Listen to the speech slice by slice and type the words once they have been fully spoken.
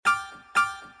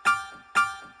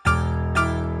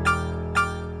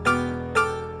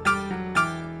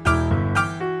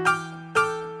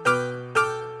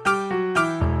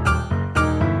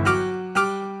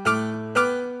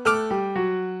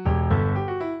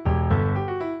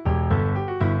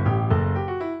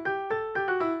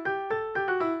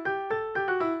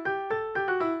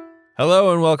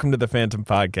Hello and welcome to the Phantom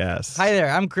Podcast. Hi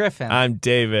there, I'm Griffin. I'm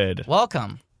David.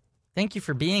 Welcome. Thank you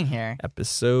for being here.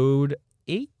 Episode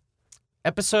 8?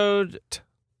 Episode 8.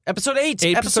 Episode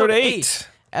 8.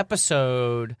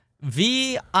 Episode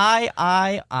VIII.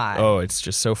 Oh, it's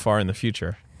just so far in the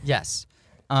future. Yes.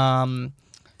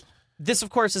 This,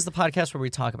 of course, is the podcast where we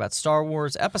talk about Star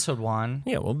Wars Episode 1.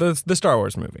 Yeah, well, the Star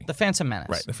Wars movie. The Phantom Menace.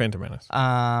 Right, the Phantom Menace.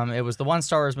 It was the one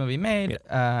Star Wars movie made.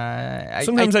 Yeah.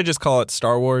 Sometimes I just call it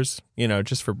Star Wars,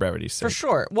 just for brevity's sake. For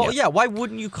sure. Well, yeah, why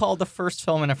wouldn't you call the first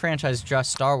film in a franchise just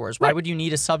Star Wars? Why would you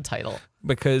need a subtitle?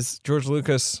 Because George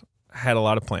Lucas had a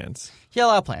lot of plans. He had a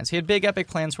lot of plans. He had big, epic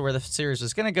plans for where the series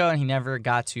was going to go, and he never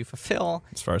got to fulfill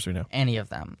As far as we know. any of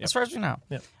them. Yep. As far as we know.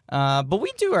 Yep. But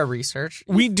we do our research.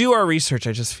 We do our research.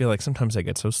 I just feel like sometimes I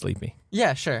get so sleepy.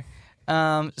 Yeah, sure.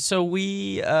 So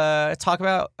we talk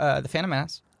about The Phantom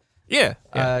Menace. Yeah.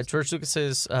 George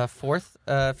Lucas's fourth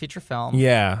feature film.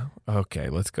 Yeah. Okay,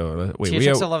 let's go. Wait,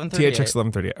 THX 1138. THX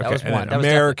 1138. Okay. That was and one. then That was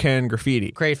American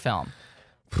Graffiti. Great film.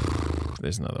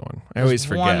 There's another one. I always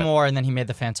forget. One more, and then he made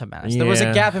The Phantom Menace. There was a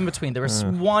Yeah. gap in between. There was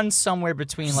one somewhere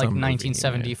between like Some movie,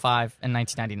 1975 and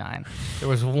 1999. There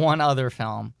was one other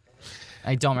film.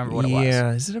 I don't remember what it was.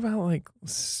 Yeah, is it about like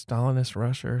Stalinist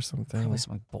Russia or something? Probably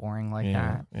something boring like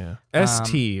yeah, that. yeah.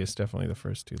 ST is definitely the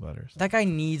first two letters. That guy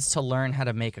needs to learn how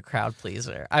to make a crowd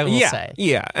pleaser, I will say.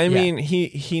 Yeah. I mean,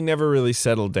 he never really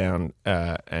settled down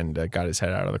and got his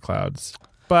head out of the clouds.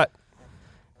 But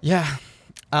Yeah.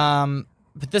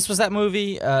 But this was that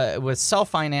movie. It was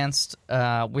self-financed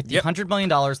with the $100 million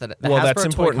that the Hasbro that's toy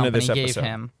important to company this gave episode.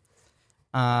 him.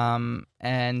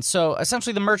 And so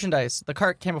essentially the merchandise, the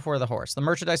cart came before the horse. The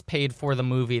merchandise paid for the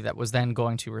movie that was then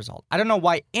going to result. I don't know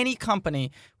why any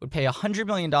company would pay $100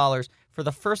 million for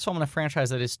the first film in a franchise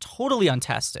that is totally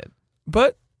untested.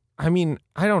 But I mean,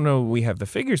 I don't know. We have the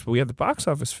figures, but we have the box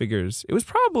office figures. It was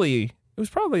probably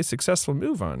a successful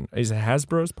move on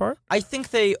Hasbro's part. I think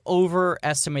they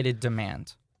overestimated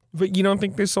demand. But you don't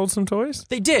think they sold some toys?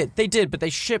 They did, but they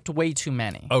shipped way too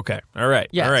many. Okay. All right.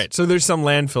 Yes. All right. So there's some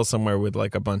landfill somewhere with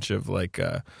like a bunch of like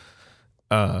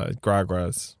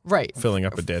Gragras Right. filling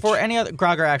up a ditch. For any other,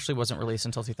 Gragra actually wasn't released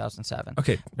until 2007.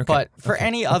 Okay. But for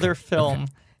any other film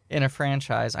in a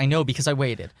franchise, I know because I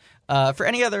waited. For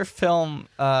any other film,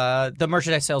 the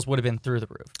merchandise sales would have been through the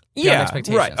roof. Yeah,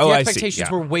 expectations. right. Oh, the I see. expectations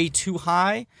Yeah. were way too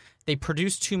high. They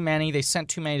produced too many. They sent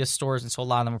too many to stores, and so a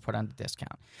lot of them were put on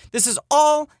discount. This is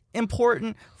all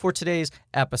important for today's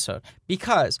episode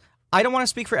because I don't want to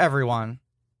speak for everyone,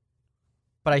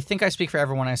 but I think I speak for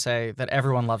everyone when I say that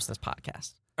everyone loves this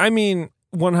podcast. I mean,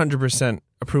 100%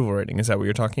 approval rating. Is that what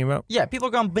you're talking about? Yeah, people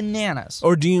are going bananas.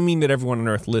 Or do you mean that everyone on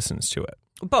Earth listens to it?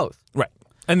 Both. Right.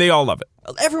 And they all love it.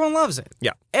 Everyone loves it.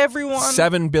 Yeah. Everyone.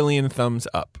 7 billion thumbs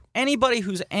up. Anybody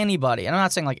who's anybody, and I'm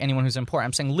not saying like anyone who's important,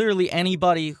 I'm saying literally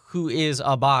anybody who is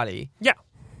a body. Yeah.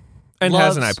 And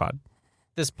has Loves- an iPod.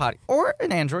 This pod or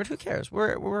an Android, who cares?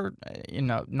 We're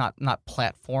not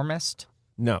platformist.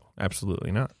 No,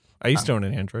 absolutely not. I used to own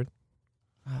an Android.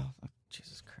 Oh,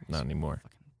 Jesus Christ. Not anymore.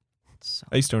 So-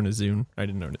 I used to own a Zune. I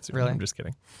didn't own a Zune. Really? I'm just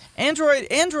kidding. Android,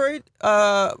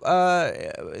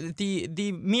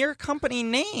 the mere company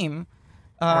name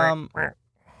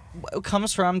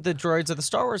comes from the droids of the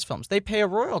Star Wars films. They pay a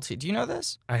royalty. Do you know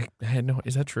this? I had no.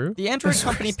 Is that true? The Android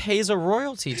company pays a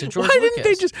royalty to George Why Lucas. didn't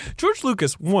they just? George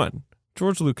Lucas won.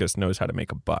 George Lucas knows how to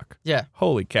make a buck. Yeah,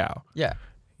 Holy cow. yeah.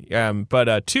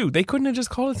 But two, they couldn't have just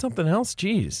called it something else.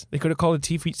 Jeez, they could have called it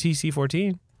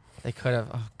TC-14. They could have.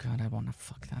 Oh God, I want to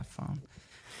fuck that phone.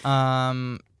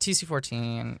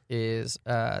 TC-14 is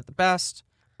the best.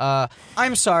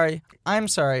 I'm sorry.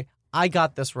 I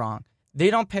got this wrong. They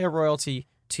don't pay a royalty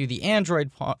to the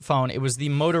Android phone. It was the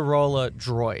Motorola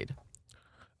Droid.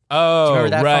 Oh, remember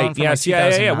that phone right. from, Yes, like, yeah,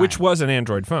 2009? which was an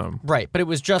Android phone. Right, but it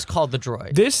was just called the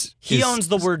Droid. He owns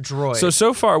the word droid.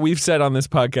 So far, we've said on this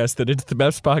podcast that it's the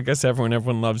best podcast ever and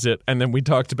everyone loves it, and then we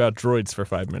talked about droids for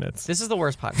 5 minutes. This is the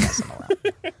worst podcast in the world.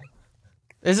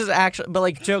 This is actually, but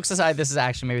like jokes aside, this is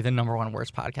actually maybe the number one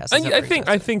worst podcast. that's ever I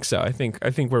existed. think so. I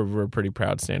think we're pretty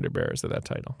proud standard bearers of that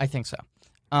title. I think so.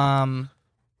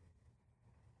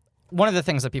 One of the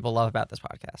things that people love about this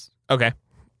podcast Okay.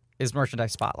 is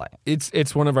merchandise spotlight.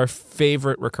 It's one of our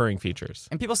favorite recurring features.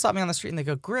 And people stop me on the street and they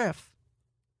go, Griff,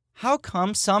 how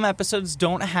come some episodes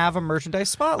don't have a merchandise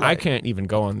spotlight? I can't even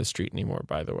go on the street anymore,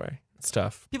 by the way. It's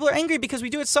tough. People are angry because we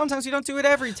do it sometimes. We don't do it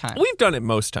every time. We've done it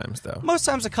most times, though. Most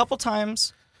times, a couple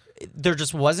times, there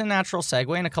just wasn't a natural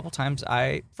segue, and a couple times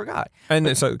I forgot.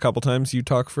 And so a couple times you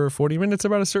talk for 40 minutes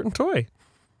about a certain toy.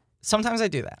 Sometimes I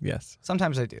do that. Yes.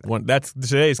 Sometimes I do that.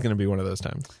 Today's going to be one of those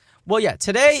times. Well, yeah,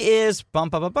 today is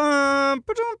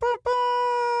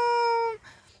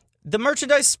The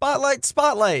merchandise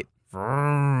spotlight.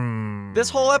 Vroom. This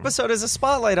whole episode is a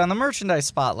spotlight on the merchandise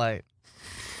spotlight.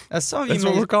 Some of you That's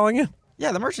what we're calling it?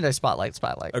 Yeah, the merchandise spotlight.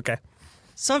 Okay.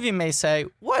 Some of you may say,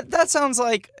 what? That sounds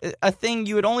like a thing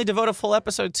you would only devote a full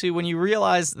episode to when you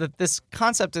realize that this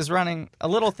concept is running a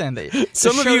little thin.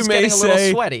 Some of you may getting a little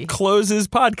say, sweaty. closes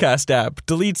podcast app,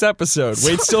 deletes episode,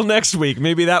 waits till next week.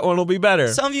 Maybe that one will be better.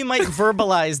 Some of you might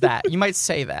verbalize that. You might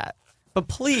say that. But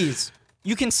please,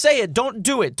 you can say it. Don't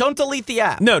do it. Don't delete the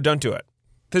app. No, don't do it.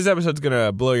 This episode's going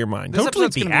to blow your mind. Don't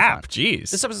delete the app. Jeez.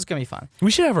 This episode's going to be fun.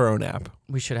 We should have our own app.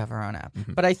 We should have our own app.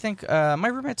 But I think my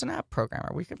roommate's an app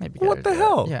programmer. We could maybe get What her the to do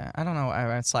hell? it. Yeah, I don't know.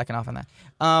 I'm slacking off on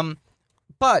that.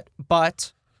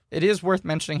 But it is worth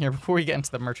mentioning here before we get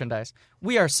into the merchandise.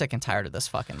 We are sick and tired of this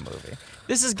fucking movie.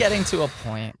 This is getting to a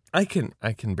point. I can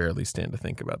barely stand to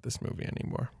think about this movie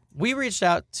anymore. We reached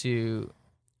out to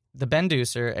the Ben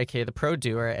Deucer, a.k.a. the Pro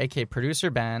Doer, a.k.a. Producer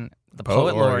Ben, the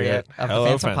Poet Laureate of Hello, the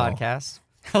Phantom Fennel. Podcast.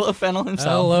 Hello, Fennel himself.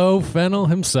 Hello, Fennel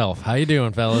himself. How you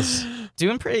doing, fellas?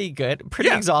 Doing pretty good. Pretty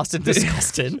exhausted,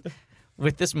 disgusted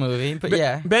with this movie. But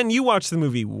yeah. Ben, you watched the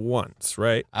movie once,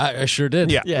 right? I sure did.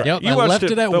 Yeah. Yeah. Right. Yep, You I watched left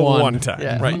it at the one. time,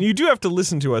 Yeah. right? And you do have to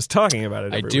listen to us talking about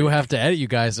it I every do week. have to edit you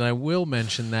guys, and I will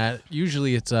mention that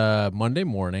usually it's Monday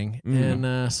morning,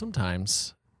 and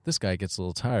sometimes this guy gets a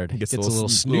little tired. He Gets gets a little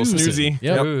snoozy. snoozy.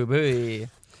 Yep. Ooh, boy.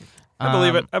 I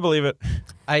believe it. I believe it.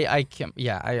 I can.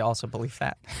 Yeah, I also believe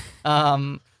that.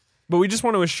 But we just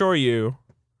want to assure you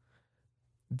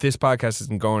this podcast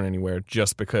isn't going anywhere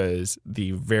just because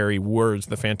the very words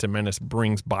The Phantom Menace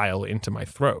brings bile into my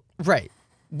throat. Right.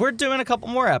 We're doing a couple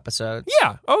more episodes.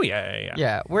 Yeah. Oh, yeah.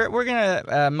 Yeah, we're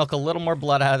gonna milk a little more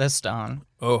blood out of this stone.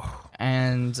 Oh.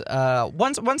 And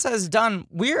once that's done,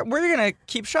 we're gonna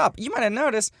keep shop. You might have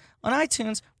noticed on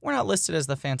iTunes we're not listed as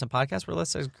the Phantom Podcast. We're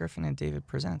listed as Griffin and David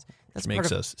Presents. That's Makes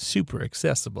part of us super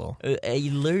accessible. a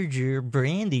larger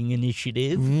branding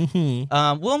initiative.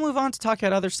 Mm-hmm. We'll move on to talk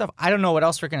about other stuff. I don't know what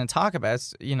else we're going to talk about.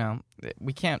 It's,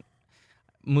 we can't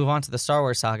move on to the Star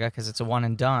Wars saga because it's a one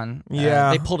and done.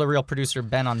 Yeah. They pulled a real producer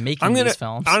Ben on making these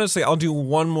films. Honestly, I'll do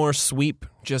one more sweep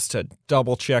just to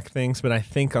double check things, but I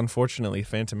think unfortunately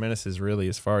Phantom Menace is really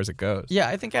as far as it goes. Yeah,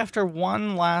 I think after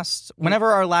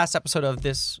whenever our last episode of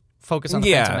this focus on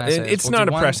the Phantom Menace is, it's we'll not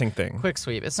do a one pressing thing. quick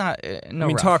sweep. It's not no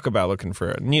rush. talk about looking for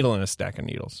a needle in a stack of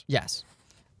needles. Yes.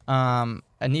 A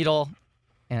needle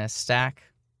in a stack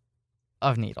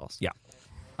of needles. Yeah.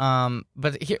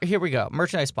 But here we go.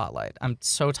 Merchandise spotlight. I'm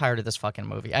so tired of this fucking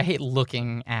movie. I hate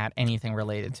looking at anything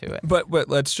related to it. But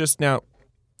let's just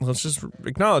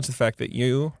acknowledge the fact that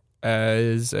you,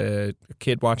 as a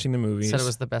kid watching the movies, Said it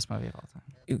was the best movie of all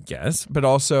time. yes, but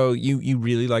also you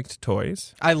really liked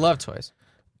toys. I love toys.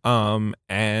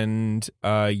 And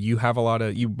you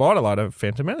bought a lot of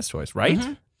Phantom Menace toys, right?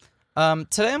 Mm-hmm.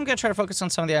 Today I'm going to try to focus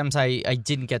on some of the items I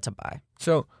didn't get to buy.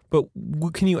 So, but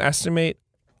can you estimate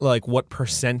like what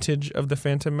percentage of the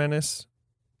Phantom Menace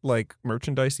like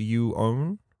merchandise you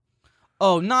own?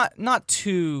 Oh, not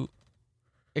too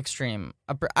extreme.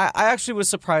 I actually was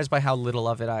surprised by how little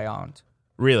of it I owned.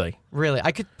 Really? Really,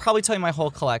 I could probably tell you my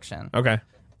whole collection. Okay.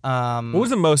 What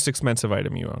was the most expensive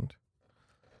item you owned?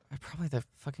 Probably the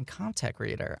fucking Comtech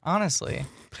reader, honestly.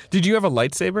 Did you have a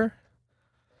lightsaber?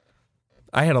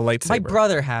 I had a lightsaber. My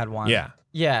brother had one. Yeah.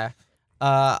 Yeah.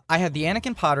 I had the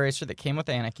Anakin pod racer that came with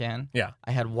Anakin. Yeah.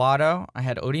 I had Watto. I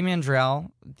had Odie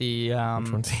Mandrell.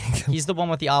 Which one's he again? He's the one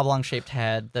with the oblong-shaped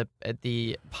head,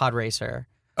 the pod racer.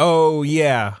 Oh,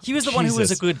 yeah. He was the one who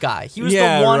was a good guy. He was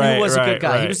Yeah, the one right, who was a good right,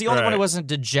 guy. He right, was the only one right. who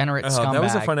wasn't a degenerate Oh, scumbag. that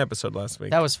was a fun episode last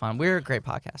week. That was fun. We're a great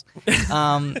podcast.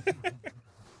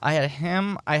 I had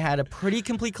him. I had a pretty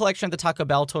complete collection of the Taco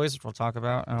Bell toys, which we'll talk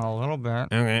about in a little bit.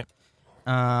 Okay.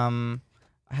 I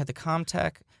had the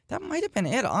Comtech. That might have been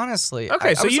it, honestly.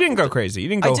 Okay, so you didn't go crazy. You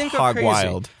didn't go hog crazy.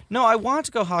 wild. No, I wanted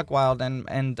to go hog wild,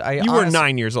 and I. You were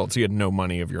 9 years old, so you had no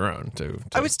money of your own.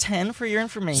 I was 10 for your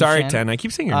information. Sorry, 10. I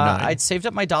keep saying you're 9. I'd saved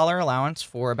up my dollar allowance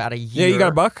for about a year. Yeah, you got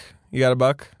a buck? You got a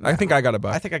buck? I think I got a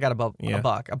buck. I think I got a buck Yeah.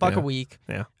 a week.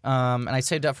 Yeah. And I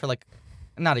saved up for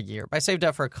not a year, but I saved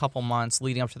up for a couple months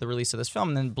leading up to the release of this film,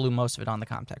 and then blew most of it on the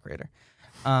Comtech Raider.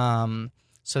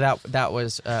 So that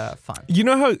was fun. You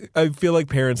know how I feel like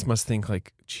parents must think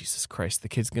like, Jesus Christ, the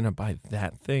kid's gonna buy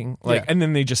that thing, like, Yeah. and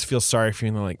then they just feel sorry for you,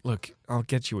 and they're like, "Look, I'll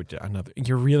get you another."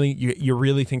 You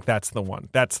really think that's the one?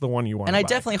 That's the one you want? And I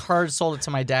definitely hard sold it to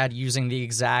my dad using the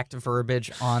exact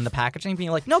verbiage on the packaging,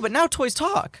 being like, "No, but now toys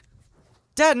talk,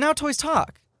 Dad. Now toys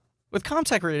talk with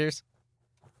Comtech readers.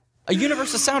 A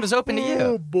universe of sound is open to you."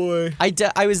 Oh boy.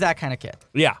 I was that kind of kid.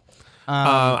 Yeah.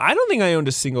 I don't think I owned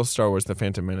a single Star Wars: The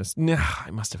Phantom Menace. Nah,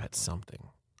 I must have had something.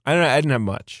 I don't know. I didn't have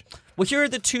much. Well, here are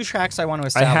the two tracks I want to I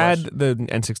establish. had the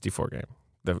N64 game,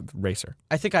 the Racer.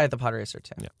 I think I had the Pod Racer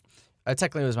too. Yeah.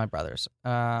 Technically, it was my brother's.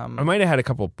 I might have had a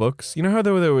couple books. You know how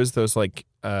there was those like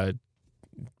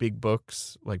big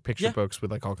books, like picture books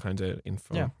with like all kinds of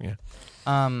info. Yeah.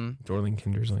 Dorling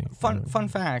Kindersley. Fun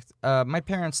fact. My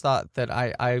parents thought that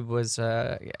I was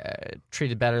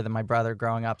treated better than my brother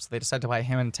growing up, so they decided to buy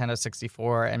him a Nintendo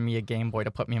 64 and me a Game Boy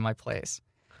to put me in my place.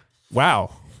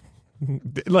 Wow.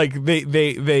 Like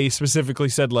they specifically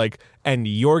said like, and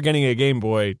you're getting a Game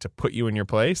Boy to put you in your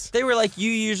place. They were like,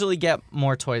 you usually get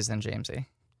more toys than Jamesy.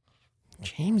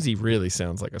 Jamesy really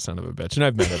sounds like a son of a bitch, and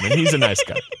I've met him, and he's a nice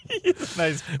guy. He's a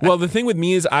nice guy. Well, the thing with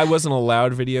me is I wasn't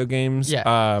allowed video games. Yeah.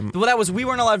 Well, we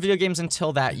weren't allowed video games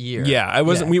until that year. Yeah, I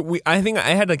wasn't. Yeah. I think I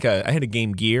had a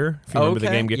Game Gear. If you remember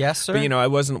the Game Gear. Yes, sir.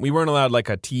 But we weren't allowed like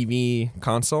a TV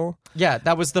console. Yeah,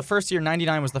 that was the first year.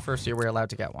 99 was the first year we were allowed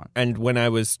to get one. And when I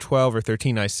was 12 or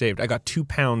 13, I saved. I got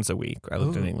 £2 a week. I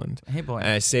lived in England. Hey, boy. And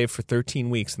I saved for 13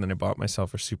 weeks, and then I bought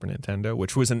myself a Super Nintendo,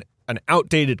 which was an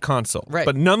outdated console, right?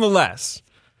 But nonetheless,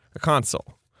 a console.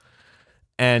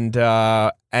 And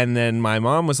then my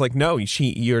mom was like, "No,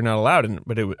 you're not allowed."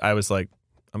 I was like,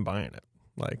 "I'm buying it."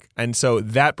 And so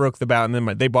that broke the bout. And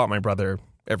then they bought my brother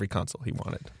every console he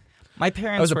wanted. My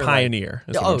parents I was a were pioneer.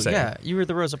 Is what I'm saying. Yeah, you were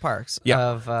the Rosa Parks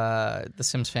of the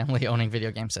Sims family owning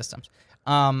video game systems.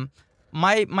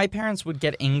 My parents would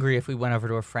get angry if we went over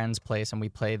to a friend's place and we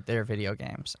played their video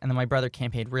games. And then my brother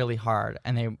campaigned really hard,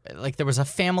 and there was a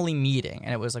family meeting,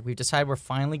 and it was like, we've decided we're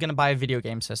finally going to buy a video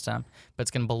game system, but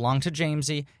it's going to belong to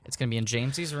Jamesy. It's going to be in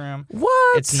Jamesy's room.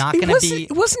 What? It's not going to be.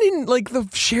 It wasn't in like the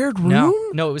shared room.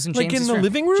 No, it was in like Jamesy's in the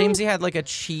living room. Jamesy had like a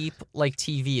cheap like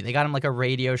TV. They got him like a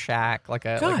Radio Shack, God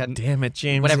damn it,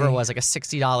 Jamesy! whatever it was, like a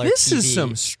 $60 This TV. is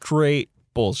some straight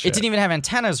bullshit. It didn't even have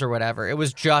antennas or whatever. It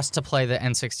was just to play the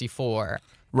N64.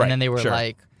 Right, and then they were sure.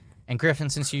 like, and Griffin,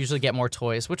 since you usually get more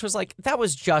toys, which was like, that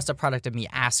was just a product of me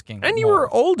asking. And you more.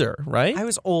 were older, right? I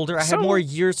was older. I So- had more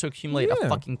years to accumulate Yeah. a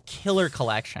fucking killer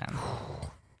collection.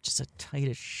 Just a tight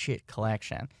as shit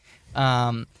collection.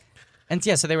 And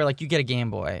yeah, so they were like, you get a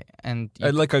Game Boy. And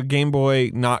Like a Game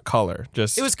Boy, not color.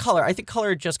 Just it was color. I think color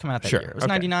had just come out that sure. year. It was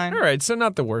okay. 99. All right, so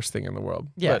not the worst thing in the world.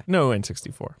 Yeah. But no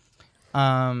N64.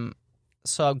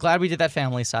 So I'm glad we did that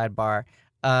family sidebar.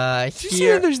 Did you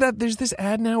see that there's this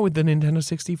ad now with the Nintendo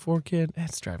 64 kid?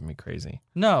 That's driving me crazy.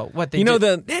 No, what they You know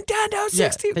did, the Nintendo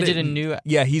 64. they did a new.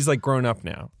 Yeah, he's like grown up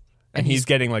now, and And he's he's-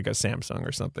 getting like a Samsung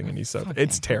or something, and he's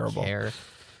it's terrible.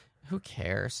 Who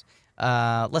cares?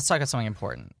 Let's talk about something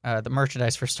important. The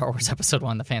merchandise for Star Wars Episode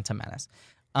 1, The Phantom Menace.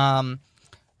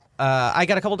 I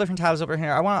got a couple different tabs over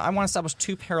here. I want to establish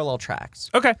two parallel tracks.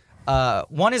 Okay.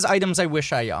 One is items I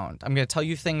wish I owned. I'm going to tell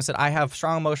you things that I have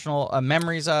strong emotional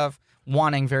memories of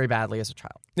wanting very badly as a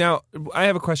child. Now, I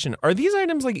have a question. Are these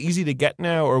items like easy to get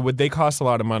now, or would they cost a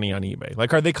lot of money on eBay?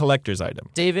 Like, are they collector's items?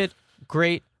 David,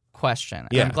 great question. And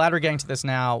Yeah. I'm glad we're getting to this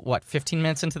now. What, 15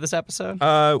 minutes into this episode?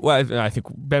 Well, I think,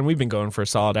 Ben, we've been going for a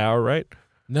solid hour, right?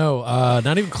 No,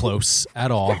 not even close at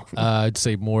all. I'd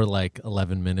say more like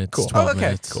 11 minutes, Cool. 12 okay.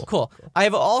 minutes. Cool. I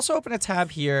have also opened a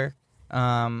tab here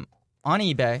on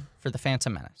eBay for the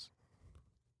Phantom Menace.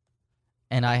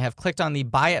 And I have clicked on the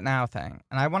buy it now thing.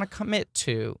 And I want to commit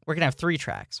to, we're going to have 3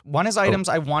 tracks. One is items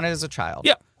I wanted as a child.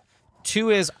 Yeah.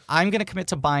 2 is I'm going to commit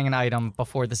to buying an item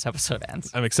before this episode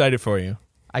ends. I'm excited for you.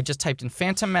 I just typed in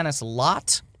Phantom Menace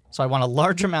lot. So I want a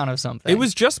large amount of something. It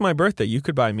was just my birthday. You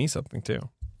could buy me something too.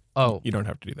 Oh, You don't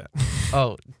have to do that.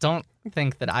 oh, don't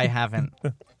think that I haven't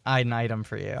an item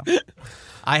for you.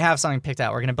 I have something picked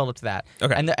out. We're going to build up to that.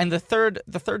 Okay. And the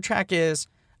third track is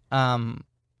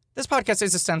this podcast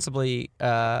is ostensibly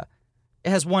it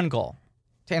has one goal,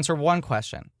 to answer one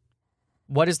question.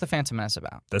 What is the Phantom Menace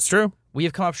about? That's true. We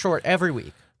have come up short every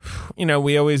week. You know,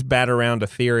 we always bat around a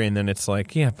theory, and then it's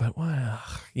like, yeah, but well,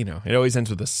 you know, it always ends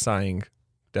with us sighing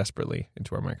desperately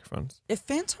into our microphones. If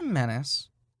Phantom Menace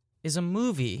is a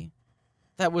movie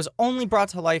that was only brought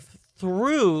to life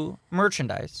through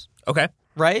merchandise, Okay.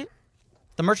 right?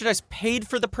 The merchandise paid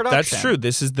for the production. That's true.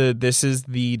 This is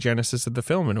the genesis of the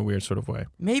film in a weird sort of way.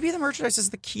 Maybe the merchandise is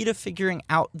the key to figuring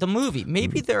out the movie.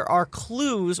 Maybe there are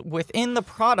clues within the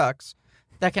products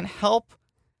that can help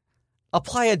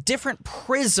apply a different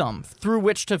prism through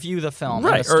which to view the film. and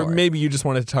Right. the Or story. maybe you just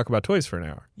wanted to talk about toys for an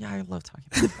hour. Yeah, I love talking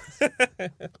about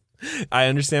this. I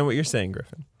understand what you're saying,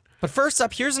 Griffin. But first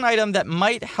up, here's an item that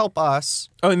might help us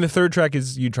Oh, and the third track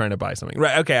is you trying to buy something.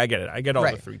 Right. Okay, I get it. I get all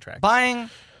the 3 tracks. buying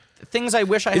things I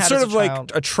wish I It's had sort as of a like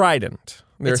child. a trident.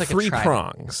 There It's are like a 3 trident.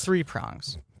 prongs. 3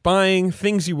 prongs. Buying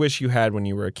things you wish you had when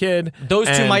you were a kid. Those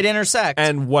two and- might intersect.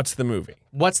 And what's the movie?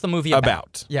 What's the movie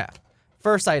About. Yeah.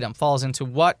 First item falls into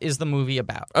what is the movie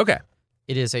about? Okay.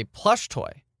 It is a plush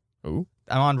toy. Ooh.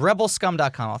 I'm on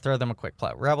rebelscum.com. I'll throw them a quick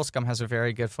plug. Rebel Scum has a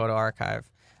very good photo archive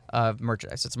of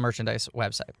merchandise. It's a merchandise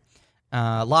website.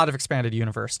 A lot of expanded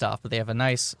universe stuff, but they have a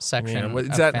nice section. Yeah, is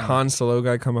of that family. Han Solo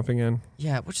guy come up again?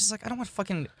 Yeah, which is like, I don't want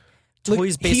fucking Like,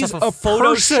 toys based he's off of a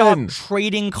person. Photoshop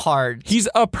trading cards. He's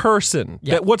a person.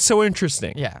 Yeah. What's so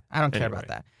interesting? Yeah, I don't care Anyway. about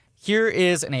that. Here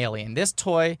is an alien. This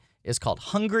toy is called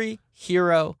Hungry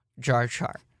Hero Jar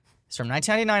Jar. It's from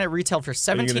 1999. It retailed for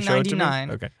Are you gonna show it to me?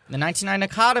 $17.99. Okay. The 99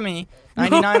 Academy.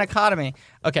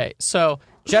 Okay, so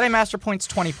Jedi Master Points,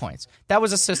 20 points. That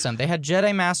was a system. They had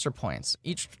Jedi Master Points.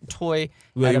 Each toy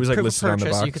Well, had it a was, like, proof of listed on the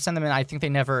purchase. box. You could send them in. I think they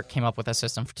never came up with a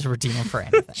system to redeem them for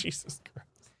anything. Jesus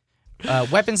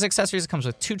Christ. Weapons and accessories, it comes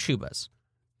with 2 Chubas.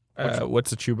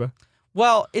 What's a Chuba?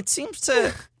 Well, it seems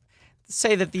to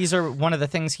say that these are one of the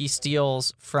things he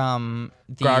steals from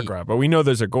the... Gragra, but we know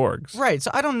those are Gorgs. Right,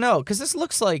 so I don't know, because this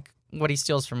looks like what he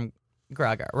steals from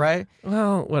Graga, right?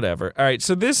 Well, whatever. All right,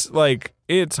 so this, like,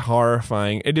 it's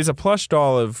horrifying. It is a plush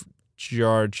doll of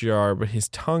Jar Jar, but his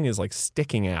tongue is, like,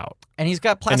 sticking out. And he's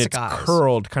got And plastic it's eyes.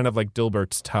 curled, kind of like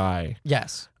Dilbert's tie.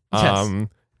 Yes. Yes.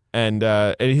 And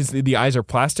the eyes are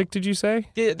plastic, did you say?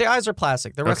 The eyes are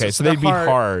plastic. The rest Okay, is so they'd be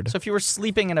hard. So if you were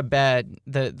sleeping in a bed,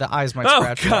 the eyes might Oh,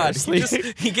 scratch. God. while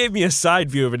you're He gave me a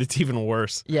side view of it. It's even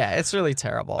worse. Yeah, it's really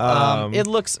terrible.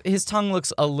 His tongue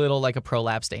looks a little like a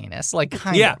prolapsed anus, like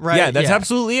kind Yeah, of, right? yeah, that's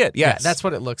absolutely it. Yes. Yeah, that's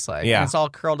what it looks like. Yeah. And it's all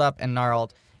curled up and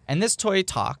gnarled. And this toy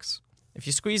talks. If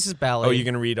you squeeze his belly... Oh, you're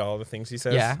going to read all the things he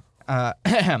says? Yeah.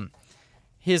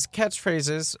 His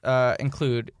catchphrases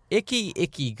include icky,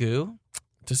 icky goo,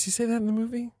 Does he say that in the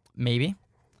movie? maybe,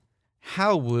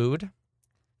 how wooed,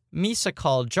 Misa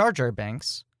called Jar Jar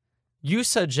Binks,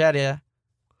 Yusa Jedi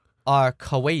are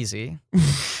kawaii,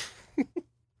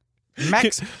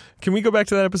 Max Can we go back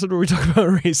to that episode where we talk about how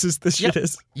racist this shit Yep.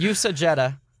 is? Yusa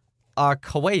Jedi are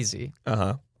kawaii,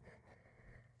 Uh-huh.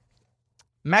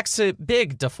 Maxi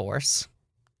Big DeForce,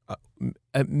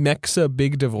 Mexa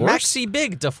Big Divorce? Maxi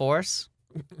Big DeForce.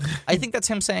 I think that's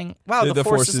him saying, "Wow, the, the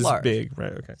force force is large." big.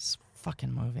 Right, okay. This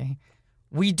fucking movie.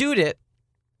 We dude it.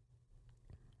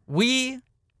 We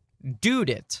dude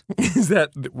it. Is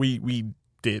that we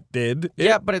did it?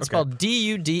 Yeah, but it's Okay. spelled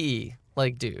D-U-D-E,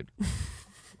 like dude.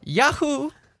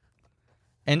 Yahoo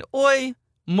and oi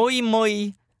moi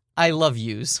moi I love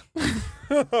yous.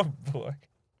 Oh, boy.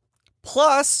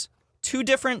 Plus 2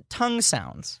 different tongue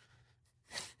sounds.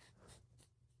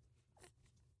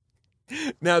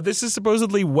 Now, this is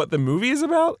supposedly what the movie is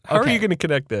about? How are Okay. you going to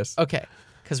connect this? Okay,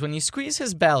 because when you squeeze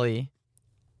his belly,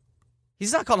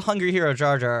 he's not called Hungry Hero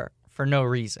Jar Jar for no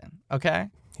reason, okay?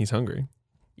 He's hungry.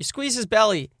 You squeeze his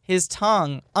belly, his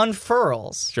tongue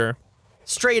unfurls Sure.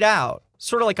 straight out,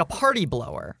 sort of like a party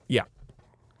blower. Yeah.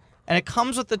 And it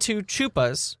comes with the 2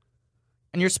 chupas,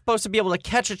 and you're supposed to be able to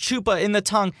catch a chupa in the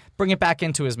tongue, bring it back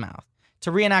into his mouth,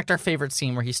 to reenact our favorite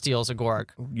scene where he steals a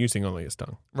Gorg. Using only his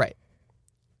tongue. Right.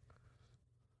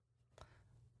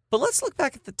 But let's look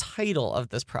back at the title of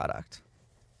this product.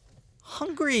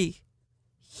 Hungry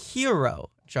Hero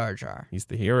Jar Jar. He's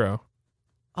the hero.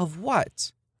 Of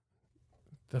what?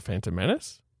 The Phantom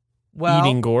Menace? Well,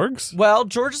 Eating Gorgs? well,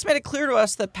 George has made it clear to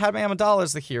us that Padme Amidala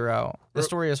is the hero. The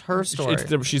story is her story.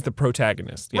 She's the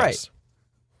protagonist. Yes. Right.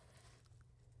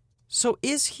 So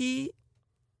is he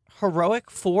heroic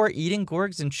for eating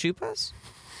Gorgs and Chupas?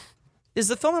 Is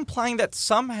the film implying that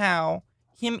somehow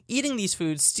him eating these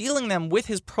foods, stealing them with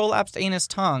his prolapsed anus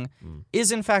tongue,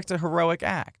 is in fact a heroic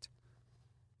act?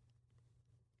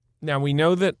 Now, we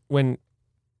know that when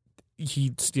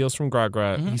he steals from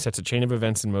Gragra, Mm-hmm. he sets a chain of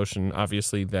events in motion,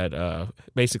 obviously, that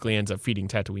basically ends up feeding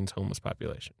Tatooine's homeless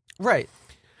population. Right.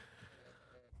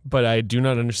 But I do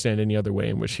not understand any other way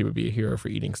in which he would be a hero for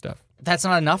eating stuff. That's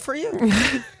not enough for you?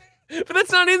 But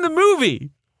that's not in the movie.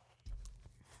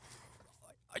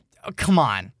 Oh, come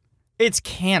on. It's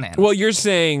canon. Well, you're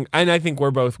saying, and I think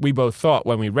we both thought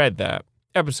when we read that,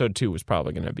 episode 2 was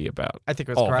probably going to be about. I think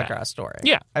it was all that. Gragra's story.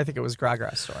 Yeah. I think it was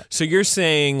Gragra's story. So you're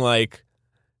saying, like,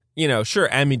 sure,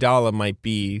 Amidala might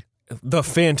be the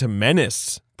Phantom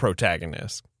Menace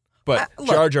protagonist, but Look.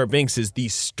 Jar Jar Binks is the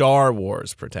Star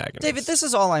Wars protagonist. David, this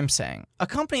is all I'm saying. A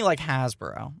company like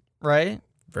Hasbro, right?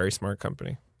 Very smart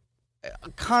company.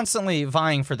 Constantly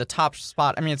vying for the top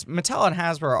spot. I mean, it's Mattel and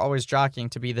Hasbro are always jockeying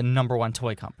to be the number 1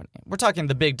 toy company. We're talking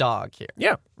the big dog here,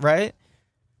 Yeah. right?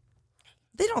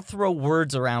 They don't throw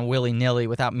words around willy-nilly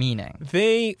without meaning.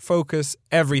 They focus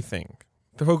everything,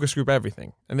 the focus group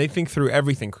everything, and they think through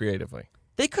everything creatively.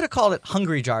 They could have called it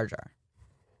Hungry Jar Jar,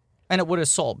 and it would have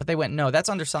sold, but they went, no, that's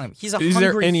underselling. He's a Is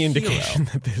hungry there any hero. indication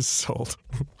that this sold?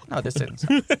 No, this didn't.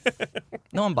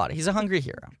 No one bought it. He's a hungry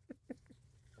hero.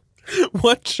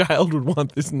 What child would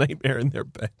want this nightmare in their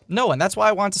bed? No one. That's why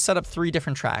I wanted to set up 3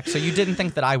 different tracks, so you didn't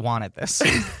think that I wanted this.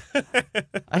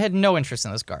 I had no interest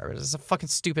in this garbage. It's a fucking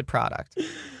stupid product.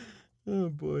 Oh,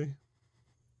 boy.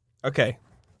 Okay.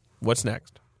 What's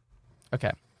next?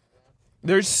 Okay.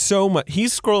 There's so much.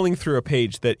 He's scrolling through a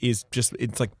page that is just,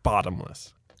 it's like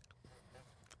bottomless.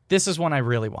 This is one I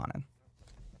really wanted.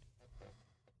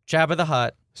 Jabba the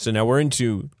Hutt. So now we're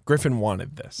into Griffin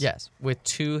wanted this. Yes, with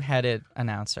 2-headed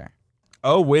announcer.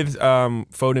 Oh, with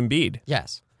Foden Bede.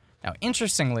 Yes. Now,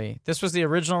 interestingly, this was the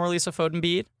original release of Foden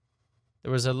Bede.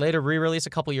 There was a later re-release a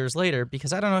couple years later,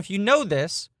 because I don't know if you know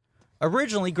this,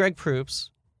 originally Greg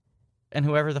Proops and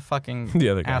whoever the fucking The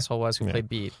other guy. asshole was who Yeah. played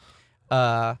Bede,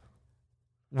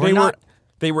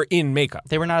 They were in makeup.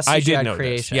 they were not a I did CGI know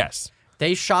creation. this. Yes.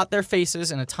 They shot their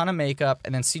faces in a ton of makeup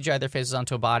and then CGI'd their faces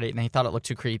onto a body, and he thought it looked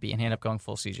too creepy, and he ended up going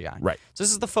full CGI. Right. So this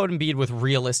is the Foden Bede with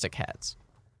realistic heads.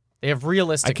 They have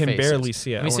realistic I can faces. barely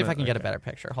see it. Let me I see if wanna- I can get a okay. better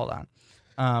picture. Hold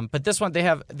on. But this one, they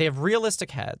have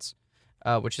realistic heads,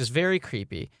 which is very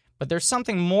creepy. But there's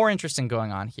something more interesting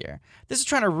going on here. This is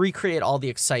trying to recreate all the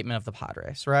excitement of the pod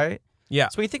race, right? Yeah.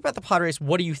 So when you think about the pod race,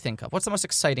 what do you think of? What's the most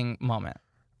exciting moment?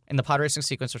 In the pod racing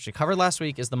sequence, which we covered last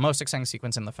week, is the most exciting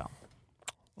sequence in the film.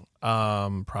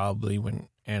 Probably when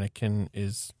Anakin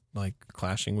is like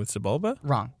clashing with Sebulba.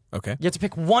 Wrong. Okay. You have to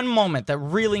pick one moment that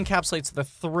really encapsulates the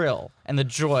thrill and the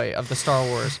joy of the Star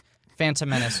Wars Phantom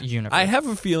Menace universe. I have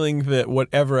a feeling that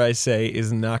whatever I say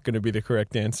is not going to be the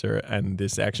correct answer, and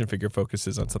this action figure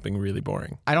focuses on something really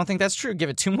boring. I don't think that's true. Give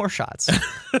it 2 more shots.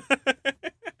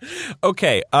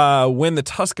 Okay. When the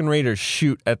Tusken Raiders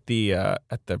shoot at the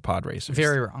pod racers.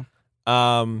 Very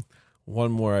wrong.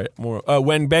 One more.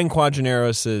 When Ben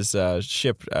Quadraneros's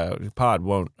ship pod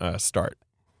won't start,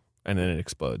 and then it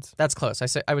explodes. That's close.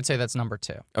 I would say that's number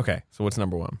 2. Okay. So what's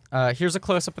number 1? Here's a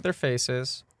close up of their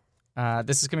faces.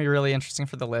 This is going to be really interesting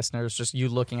for the listeners, just you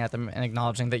looking at them and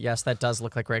acknowledging that, yes, that does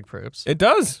look like Greg Proops. It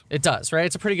does. It does, right?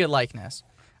 It's a pretty good likeness.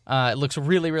 It looks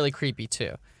really, really creepy,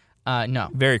 too. No.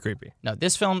 Very creepy. No,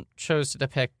 this film chose to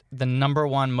depict the number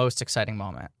 1 most exciting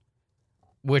moment,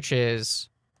 which is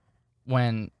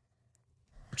when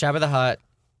Jabba the Hutt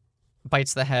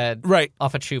bites the head Right.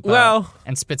 off a chupa Well,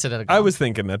 and spits it at a gun. I was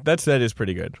thinking that is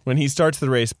pretty good. When he starts the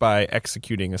race by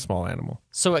executing a small animal.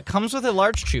 So it comes with a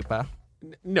large chupa.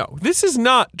 No, this is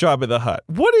not Jabba the Hutt.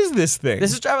 What is this thing?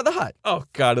 This is Jabba the Hutt. Oh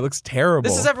God, it looks terrible.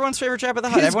 This is everyone's favorite Jabba the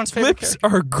Hutt. His Everyone's favorite lips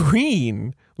character. are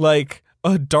green, like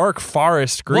a dark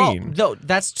forest green. Well, no,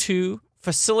 that's to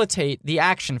facilitate the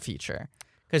action feature.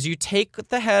 Because you take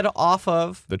the head off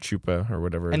of, The chupa or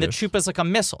whatever and it the is. chupa is like a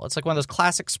missile. It's like one of those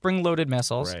classic spring-loaded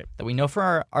missiles Right. that we know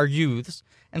for our youths.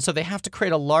 And so they have to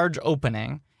create a large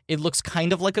opening. It looks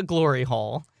kind of like a glory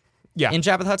hole. Yeah. In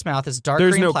Jabba the Hutt's mouth, it's dark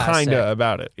There's green no plastic. kinda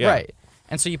about it. Yeah. Right.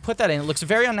 And so you put that in. It looks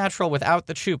very unnatural without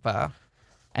the chupa.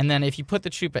 And then if you put the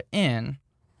chupa in,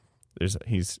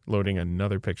 He's loading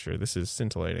another picture. This is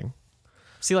scintillating.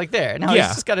 see, like there. Now Yeah.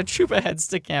 he's just got a chupa head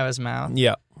sticking out of his mouth.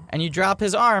 Yeah. And you drop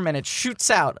his arm and it shoots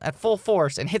out at full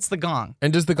force and hits the gong.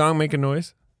 And does the gong make a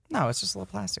noise? No, it's just a little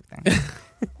plastic thing.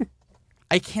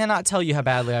 I cannot tell you how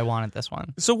badly I wanted this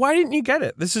one. So why didn't you get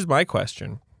it? This is my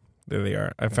question. There they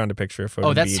are. I found a picture of Foden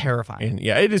Oh, that's Bede. terrifying. And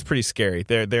yeah, it is pretty scary.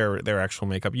 Their actual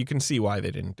makeup. You can see why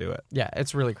they didn't do it. Yeah,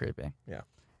 it's really creepy. Yeah.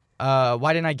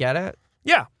 Why didn't I get it?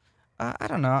 Yeah. I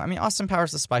don't know. I mean, Austin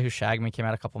Powers: The Spy Who Shagged Me came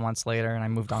out a couple months later, and I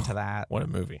moved on to that. What a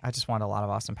movie. I just wanted a lot of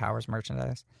Austin Powers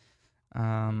merchandise.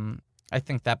 I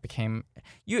think that became...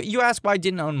 You ask why I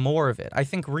didn't own more of it. I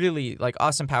think really, like,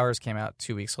 Austin Powers came out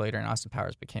 2 weeks later, and Austin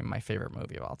Powers became my favorite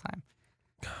movie of all time.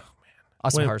 Oh, man.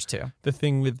 Austin Wait, Powers 2. The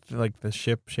thing with like the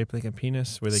ship shaped like a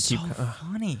penis, where they So keep.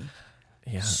 funny.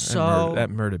 Yeah, so- that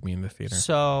murdered me in the theater.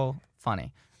 So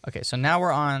funny. Okay, so now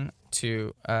we're on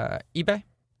to eBay.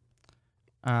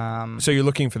 So you're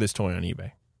looking for this toy on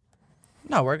eBay?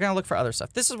 No, we're going to look for other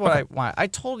stuff. This is what I want. I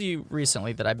told you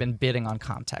recently that I've been bidding on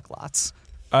Comtech lots.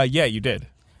 Yeah, you did.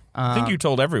 I think you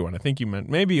told everyone. I think you meant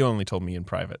maybe you only told me in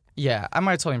private. Yeah, I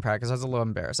might have told you in private because I was a little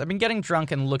embarrassed. I've been getting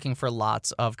drunk and looking for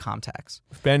lots of Comtechs.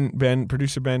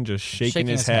 Producer Ben, just shaking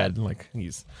his head like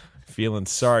he's feeling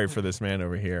sorry for this man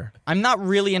over here. I'm not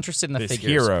really interested in the This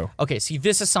figures. hero. Okay, see,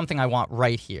 this is something I want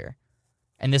right here.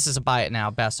 And this is a buy it now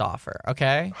best offer,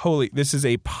 okay? This is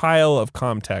a pile of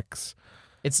Comtechs.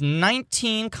 It's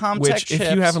 19 Comtech Which, chips.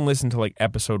 if you haven't listened to like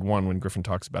episode 1 when Griffin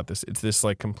talks about this, it's this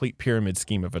like complete pyramid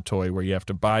scheme of a toy where you have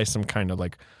to buy some kind of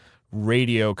like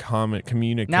radio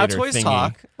communicator Now toys thingy,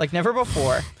 talk, like never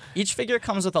before. Each figure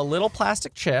comes with a little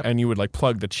plastic chip. and you would like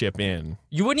plug the chip in.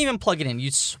 You wouldn't even plug it in.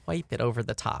 You'd swipe it over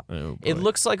the top. Oh, boy. It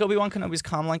looks like Obi-Wan Kenobi's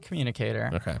comlink communicator.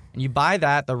 Okay. And you buy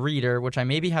that, the reader, which I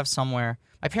maybe have somewhere.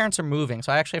 My parents are moving,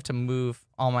 so I actually have to move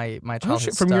all my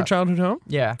childhood From stuff. your childhood home?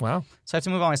 Yeah. Wow. So I have to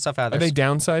move all my stuff out Are of there. they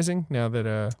downsizing now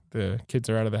that the kids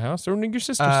are out of the house? Or your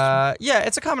sisters? Yeah,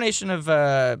 it's a combination of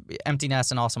empty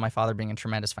nest and also my father being a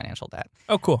tremendous financial debt.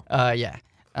 Oh, cool. Yeah.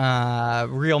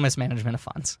 Real mismanagement of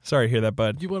funds. Sorry to hear that,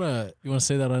 bud. You wanna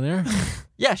say that on air?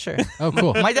 Yeah, sure. Oh,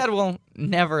 cool. My dad will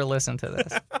never listen to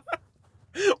this.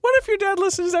 What if your dad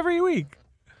listens every week?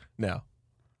 No.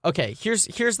 Okay, here's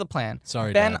the plan.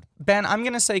 Sorry, Ben. Dad. Ben, I'm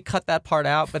gonna say cut that part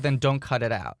out, but then don't cut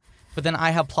it out. But then I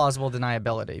have plausible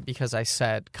deniability because I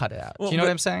said cut it out. Do you know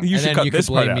what I'm saying? You And should then cut you this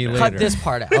could part blame out. me now. later. Cut this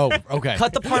part out. Oh, okay.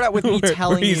 Cut the part out with me Where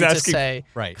telling you he's to asking- say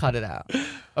Right. cut it out. Okay?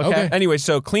 Okay. Anyway,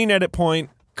 so clean edit point,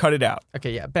 cut it out.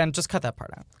 Okay, yeah. Ben, just cut that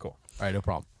part out. Cool. All right, no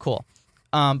problem. Cool.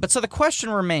 But so the question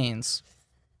remains,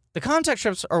 the Comtech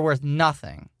strips are worth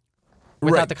nothing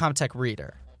without Right. the Comtech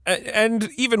reader. And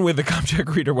even with the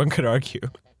Comtech reader, one could argue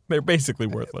they're basically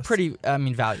worthless. Pretty,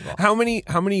 valuable. How many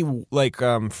like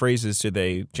phrases do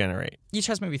they generate? Each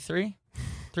has maybe 3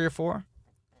 or 4.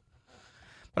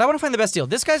 But I want to find the best deal.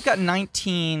 This guy's got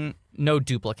 19 no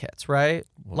duplicates, right?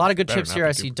 A lot of good better chips not here. be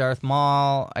I see Darth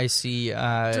Maul. I see.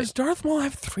 Does Darth Maul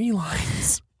have 3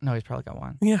 lines? No, he's probably got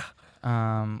 1. Yeah.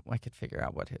 I could figure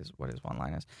out what his one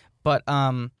line is. But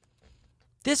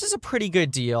this is a pretty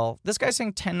good deal. This guy's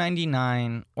saying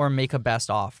 $10.99 or make a best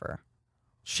offer.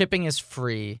 Shipping is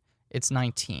free. It's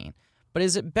 19. But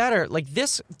is it better? Like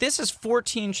this is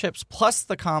 14 chips plus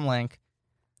the comlink.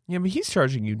 Yeah, but he's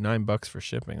charging you $9 for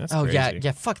shipping. That's Oh crazy.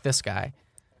 yeah, fuck this guy.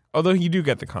 Although you do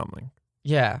get the comlink.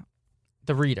 Yeah.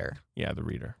 The reader. Yeah, the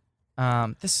reader.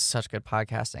 This is such good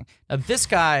podcasting. Now this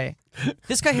guy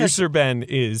has Producer Ben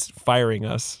is firing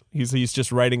us. He's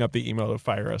just writing up the email to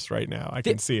fire us right now. I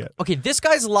can see it. okay, this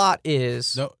guy's lot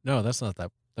is No, that's not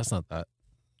that. That's not that.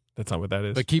 That's not what that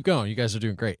is. But keep going. You guys are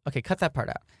doing great. okay, cut that part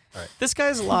out. All right. This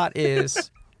guy's lot is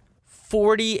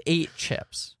 48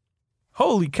 chips.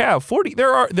 Holy cow! 40.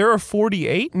 There are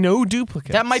 48. No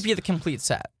duplicates. That might be the complete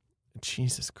set.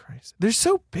 Jesus Christ. They're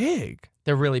so big.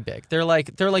 They're really big. They're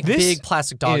like This big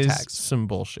plastic dog is tags. some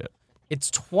bullshit. It's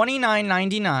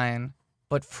 $29.99,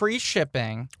 but free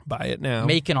shipping. Buy it now.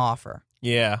 Make an offer.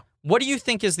 Yeah, What do you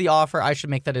think is the offer I should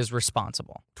make that is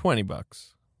responsible?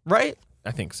 $20. Right?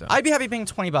 I think so. I'd be happy paying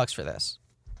 $20 for this.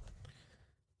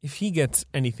 If he gets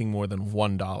anything more than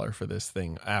 $1 for this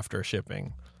thing after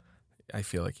shipping, I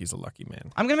feel like he's a lucky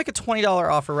man. I'm gonna make a $20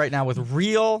 offer right now with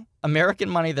real American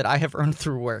money that I have earned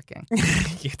through working.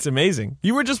 It's amazing.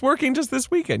 You were just working just this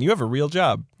weekend. You have a real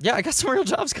job. Yeah, I got some real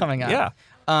jobs coming up. Yeah.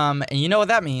 And you know what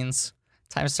that means?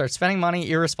 Time to start spending money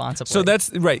irresponsibly. So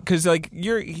that's right, because like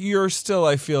you're still,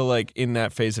 I feel like, in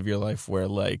that phase of your life where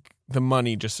like the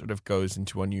money just sort of goes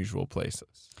into unusual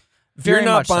places. Very You're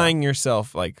not much so. buying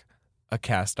yourself like a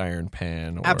cast iron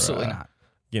pan or Absolutely not.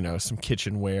 You know, some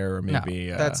kitchenware or maybe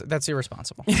No, that's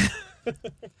irresponsible.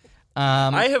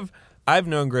 I've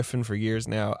known Griffin for years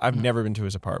now. I've never been to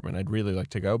his apartment. I'd really like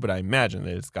to go, but I imagine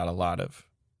that it's got a lot of,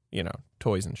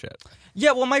 toys and shit.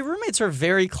 Yeah, well, my roommates are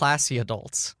very classy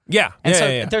adults. Yeah. And yeah, so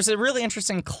yeah. there's a really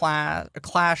interesting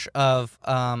clash of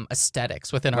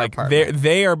aesthetics within our Like apartment.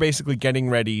 they are basically getting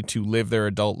ready to live their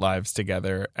adult lives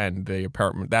together, and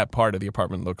that part of the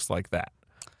apartment looks like that.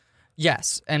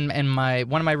 Yes, and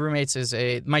one of my roommates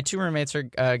my 2 roommates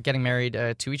are getting married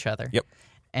to each other. Yep.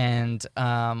 And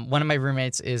one of my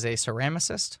roommates is a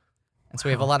ceramicist, and so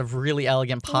we have a lot of really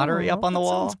elegant pottery up on the that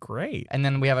wall. Sounds great. And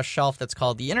then we have a shelf that's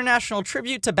called the International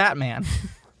Tribute to Batman.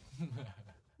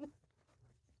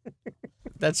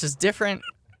 That's just different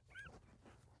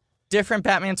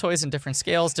Batman toys in different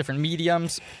scales, different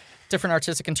mediums, different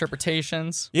artistic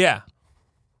interpretations. Yeah.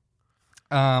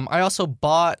 I also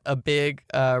bought a big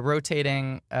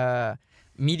rotating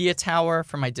media tower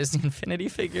for my Disney Infinity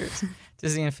figures.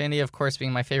 Disney Infinity, of course,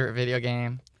 being my favorite video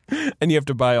game. And you have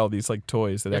to buy all these like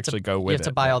toys that actually go with it. You have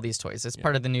to buy all these toys. It's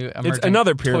part of the new emerging It's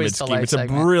another Toys pyramid to scheme. Life It's a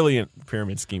segment. brilliant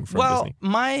pyramid scheme from Well, Disney.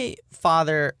 my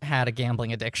father had a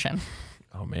gambling addiction.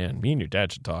 Oh man, me and your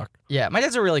dad should talk. Yeah, my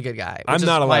dad's a really good guy. which I'm is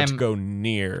not why allowed to I'm go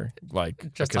near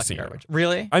like just a talking casino. garbage.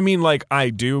 Really? I mean, like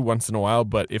I do once in a while,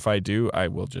 but if I do, I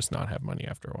will just not have money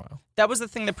after a while. That was the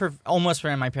thing that almost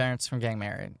prevented my parents from getting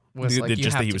married. Was like, you just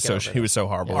have that he to was get so over he this. was so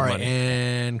horrible All with right, money.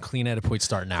 and clean edit point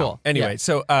start now. Cool. Anyway, Yeah.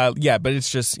 so but it's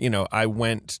just I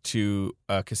went to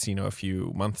a casino a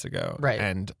few months ago, Right.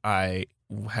 And I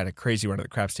had a crazy run at the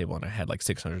craps table, and I had like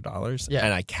 $600, Yeah.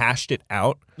 and I cashed it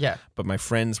out. Yeah. But my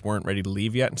friends weren't ready to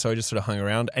leave yet, and so I just sort of hung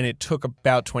around, and it took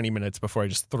about 20 minutes before I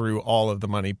just threw all of the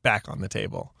money back on the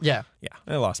table. Yeah. Yeah,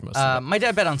 I lost most of it. My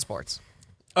dad bet on sports.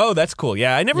 Oh, that's cool.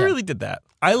 Yeah, I never Yeah. really did that.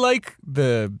 I like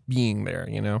the being there,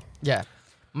 Yeah.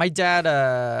 My dad.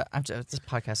 This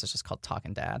podcast is just called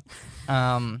Talking Dad.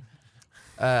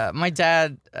 My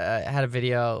dad had a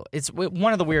video. It's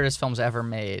one of the weirdest films ever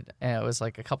made, and it was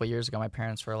like a couple years ago. My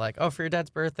parents were like, "Oh, for your dad's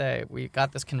birthday, we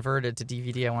got this converted to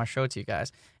DVD. I want to show it to you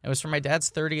guys." And it was for my dad's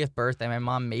 30th birthday. My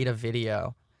mom made a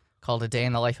video called "A Day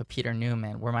in the Life of Peter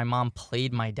Newman," where my mom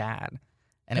played my dad,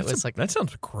 and it was like that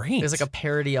sounds great. it was like a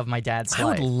parody of my dad's I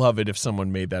would life. love it if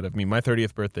someone made that of me. My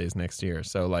 30th birthday is next year,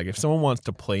 so like if someone wants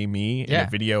to play me in Yeah. a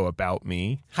video about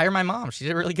me, Hire my mom. She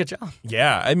did a really good job.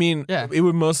 yeah, I mean, Yeah. it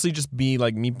would mostly just be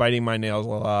like me biting my nails a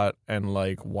lot and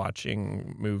like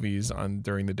watching movies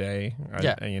during the day,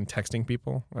 Yeah. and texting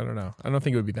people. I don't know. I don't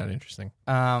think it would be that interesting.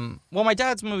 Well, my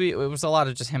dad's movie, it was a lot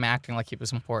of just him acting like he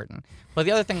was important. But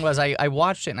the other thing was I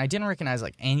watched it and I didn't recognize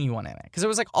like anyone in it because it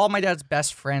was like all my dad's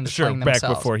best friends Sure, playing back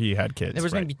themselves. before he had kids. There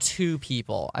was right. maybe 2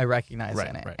 people I recognized Right,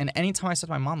 in it. right. And anytime I said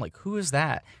to my mom, like, who is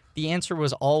that? The answer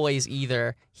was always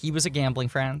either he was a gambling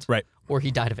friend Right. or he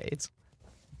died of AIDS.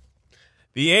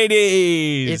 The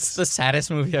 80s. It's the saddest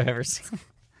movie I've ever seen.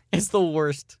 It's the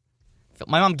worst.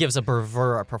 My mom gives a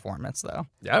bravura performance, though.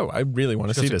 Yeah, I really want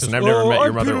to see goes, this, goes, and I've never "Oh, met your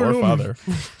I'm mother Peter or Newman." father.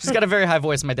 She's got a very high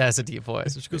voice. My dad has a deep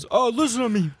voice. She goes, Oh, listen to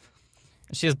me.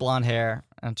 she has blonde hair,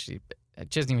 and she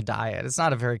doesn't even diet. It's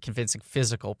not a very convincing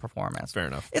physical performance. Fair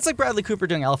enough. It's like Bradley Cooper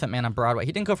doing Elephant Man on Broadway.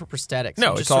 He didn't go for prosthetics.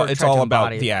 No, He just it's all sort of it's tried to all about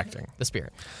embody the acting. the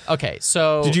spirit. Okay,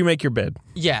 so Did you make your bed?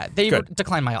 Yeah, they Good.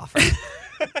 declined my offer.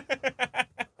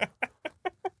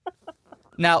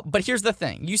 Now, but here's the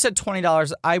thing. You said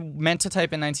 $20. I meant to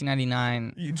type in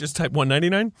 1999. You just type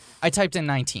 199. I typed in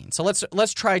 19. So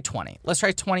let's try 20. Let's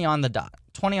try 20 on the dot.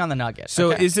 20 on the nugget.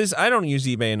 So okay? is this? I don't use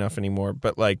eBay enough anymore,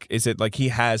 but like, is it like he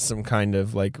has some kind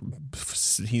of like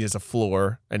he has a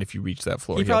floor, and if you reach that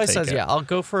floor, He he'll probably take says, it. "Yeah, I'll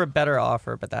go for a better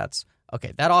offer," but that's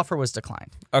okay. That offer was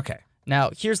declined. Okay.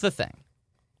 Now, here's the thing.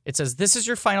 It says this is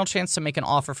your final chance to make an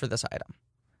offer for this item.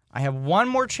 I have one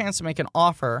more chance to make an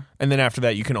offer And then after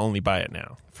that, you can only buy it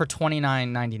now. for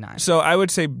 $29.99. So I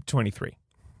would say 23.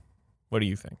 What do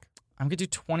you think? I'm gonna do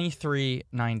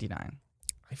 $23.99.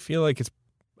 I feel like it's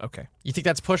okay. You think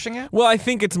that's pushing it? Well, I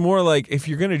think it's more like if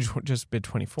you're gonna just bid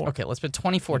 24. Okay, let's bid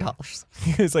 $24.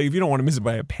 It's like if you don't want to miss it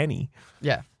by a penny.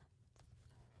 Yeah.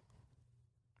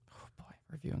 Oh boy,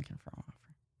 review and confirm offer.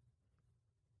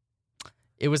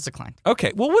 It was declined.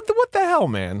 Okay. Well, what the hell,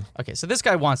 man? Okay, so this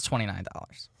guy wants $29.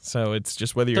 So it's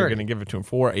just whether you're 30. going to give it to him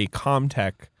for a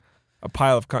Comtech, a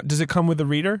pile of. Does it come with a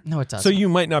reader? No, it doesn't. So you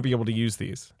might not be able to use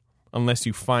these unless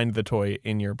you find the toy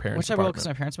in your parents' Which I will apartment. because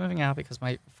my parents are moving out because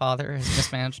my father has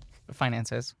mismanaged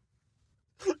finances.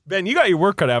 Ben, you got your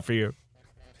work cut out for you.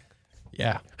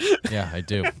 Yeah. Yeah, I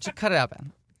do. Just cut it out,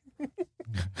 Ben.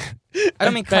 I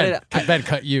don't mean cut it out. Ben,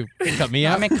 cut me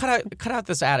I out. mean cut out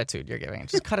this attitude you're giving.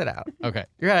 Just cut it out. Okay.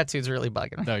 Your attitude's really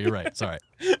bugging me. No, you're right. Sorry.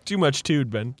 Too much tude,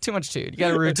 Ben. Too much tude. You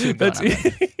got a rude tude going That's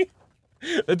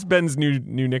on. that's Ben's new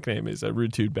nickname is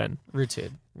Rude Tude Ben. Rude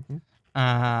tude.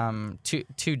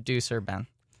 Tude Deucer Ben,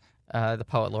 the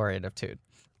poet laureate of tude.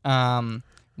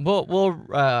 We'll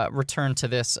return to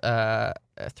this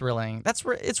thrilling.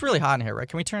 It's really hot in here, right?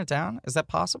 Can we turn it down? Is that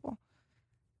possible?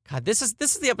 God, this is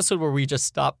the episode where we just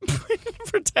stop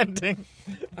pretending.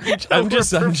 I'm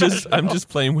just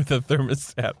playing with a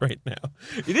thermostat right now.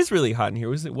 It is really hot in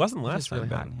here. It wasn't last It's time. really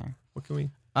Ben. hot in here. What can we?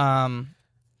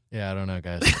 Yeah, I don't know,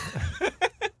 guys.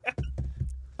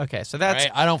 Okay, so that's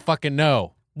Right? I don't fucking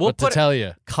know We'll what to put it- tell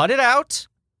you. cut it out.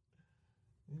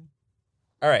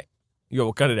 All right. Yo,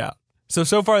 we'll cut it out.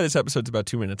 So far this episode's about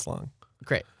 2 minutes long.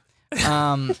 Great.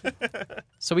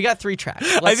 So we got 3 tracks.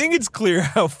 I think it's clear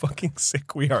how fucking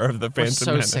sick we are of the We're Phantom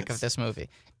so Menace. sick of this movie.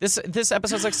 This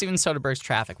episode's like Steven Soderbergh's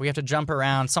Traffic. We have to jump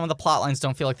around. Some of the plot lines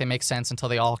don't feel like they make sense until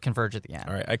they all converge at the end.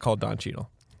 All right, I called Don Cheadle.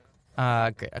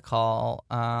 Great. A call.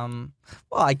 Well,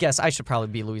 I guess I should probably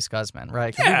be Luis Guzman,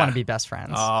 right? 'Cause we Yeah. want to be best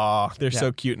friends. Oh, they're Yeah.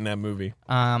 so cute in that movie.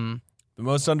 The The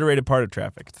most underrated part of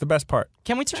Traffic. It's the best part.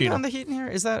 Can we turn Cheadle. down the heat in here?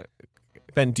 Is that?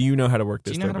 Ben, do you know how to work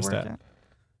Do this you know how to thermostat? work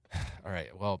it? All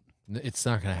right. Well, it's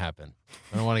not going to happen.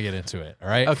 I don't want to get into it. All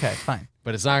right. Okay, fine.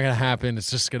 But it's not going to happen.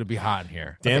 It's just going to be hot in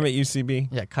here. Damn it, UCB.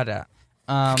 Yeah, cut it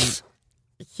out.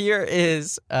 Here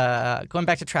is going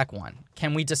back to track 1.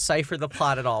 Can we decipher the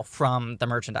plot at all from the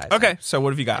merchandise? Okay, so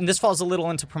what have you got? And this falls a little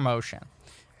into promotion.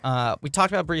 We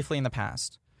talked about briefly in the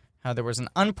past how there was an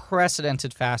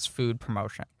unprecedented fast food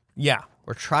promotion Yeah.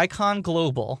 where Tricon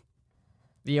Global,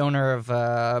 the owner of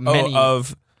many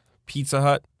Of Pizza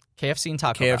Hut, KFC and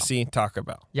Taco Bell. KFC, Taco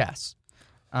Bell. Yes.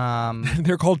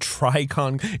 They're called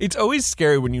Tricon. It's always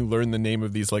scary when you learn the name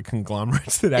of these like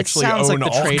conglomerates that It actually sounds own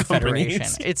like the all Trade companies.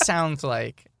 Federation. It sounds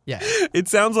like, Yeah. It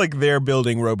sounds like they're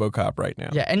building RoboCop right now.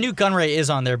 Yeah, and Newt Gunray is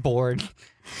on their board.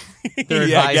 Their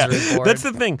advisory board. That's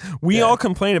the thing. We all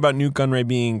complain about Newt Gunray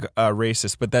being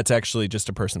racist, but that's actually just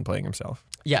a person playing himself.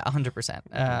 Yeah,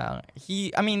 100%.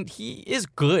 He is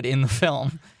good in the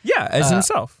film. Yeah, as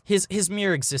himself. His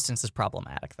mere existence is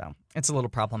problematic, though. It's a little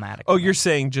problematic. Oh, you're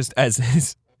saying just as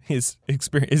his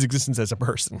experience, his existence as a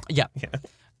person. Yeah.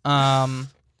 Yeah.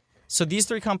 So these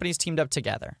three companies teamed up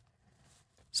together,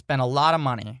 spent a lot of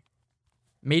money,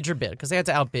 major bid, because they had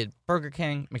to outbid Burger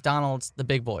King, McDonald's, the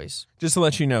big boys. Just to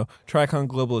let you know, Tricon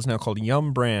Global is now called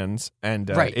Yum Brands, and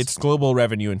Right. its global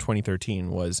revenue in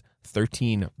 2013 was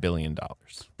 $13 billion.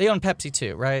 They own Pepsi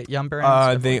too, right? Yum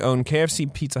Brands? They own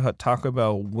KFC, Pizza Hut, Taco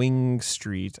Bell, Wing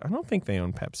Street. I don't think they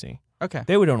own Pepsi. Okay.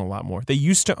 They would own a lot more. They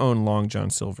used to own Long John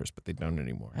Silver's, but they don't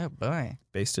anymore. Oh, boy.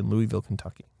 Based in Louisville,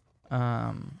 Kentucky.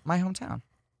 My hometown.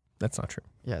 That's not true.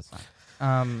 Yeah, it's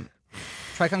not.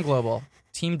 Tricon Global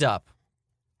teamed up.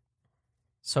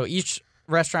 So each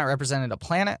restaurant represented a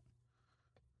planet.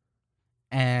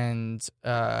 And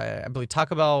I believe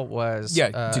Taco Bell was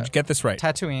Yeah, did you get this right?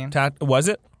 Tatooine. Was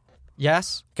it?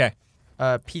 Yes. Okay.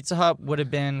 Pizza Hut would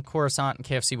have been Coruscant, and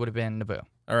KFC would have been Naboo.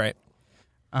 All right.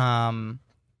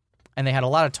 And they had a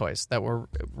lot of toys that were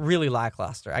really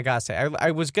lackluster. I gotta say,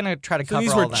 I was gonna try to So cover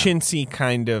these all were of them. chintzy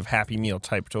kind of Happy Meal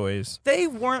type toys. They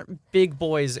weren't big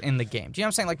boys in the game. Do you know what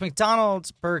I'm saying? Like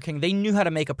McDonald's, Burger King, they knew how to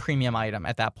make a premium item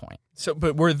at that point. So,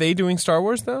 but were they doing Star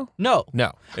Wars though? No.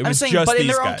 No, it I'm was saying, just but in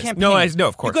these their own guys. campaign. No,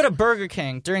 of course. You go to Burger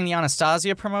King during the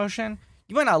Anastasia promotion,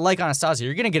 you might not like Anastasia.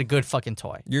 You're gonna get a good fucking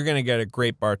toy. You're gonna get a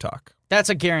great Bartok. That's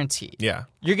a guarantee. Yeah.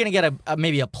 You're gonna get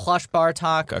maybe a plush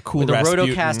Bartok A cool with a Rasputin.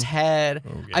 rotocast head.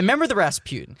 yeah. I remember the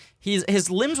Rasputin. His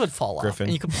limbs would fall off, Griffin.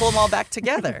 and you could pull them all back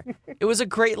together. It was a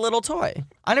great little toy.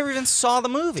 I never even saw the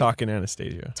movie. Talking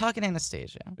Anastasia. Talking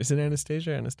Anastasia. Is it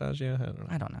Anastasia? Anastasia? I don't know.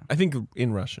 I don't know. I think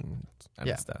in Russian, it's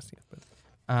Anastasia. But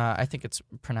I think it's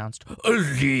pronounced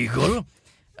illegal.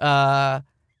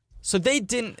 So they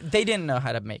didn't know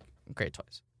how to make great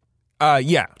toys.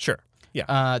 yeah, sure.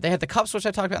 Yeah. They had the cups, which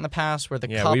I talked about in the past, where the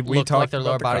Yeah, cup we looked talked like their about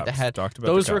lower the body, the cups. head. Talked about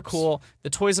the Those were cups. cool. The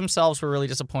toys themselves were really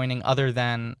disappointing, other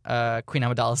than Queen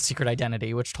Amidala's Secret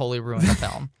Identity, which totally ruined the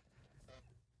film.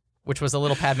 Which was a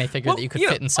little Padme figure that you could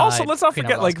fit inside. Also, let's not Queen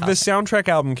forget, Amidala's like, the costume. soundtrack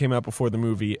album came out before the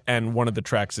movie, and one of the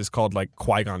tracks is called, like,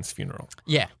 Qui-Gon's Funeral.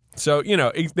 Yeah, So,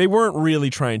 they weren't really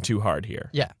trying too hard here.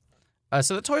 yeah.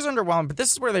 So the toys are underwhelmed, but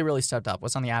this is where they really stepped up,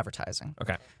 was on the advertising.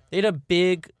 Okay. They had a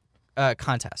big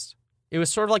contest. It was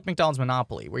sort of like McDonald's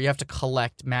Monopoly, where you have to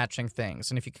collect matching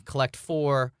things. And if you can collect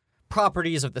 4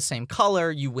 properties of the same color,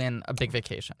 you win a big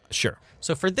vacation. Sure.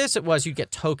 So for this, it was you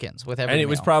get tokens with every And it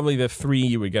was meal. probably the 3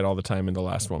 you would get all the time, and the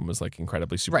last one was, like,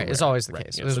 incredibly super Right, it's rare. always the Right,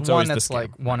 case. yeah, There's so it's one always the that's scam.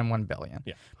 like 1 in 1 billion.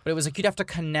 Yeah. But it was like you'd have to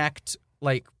connect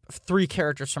like 3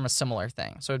 characters from a similar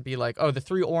thing. So it'd be like, oh, the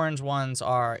 3 orange ones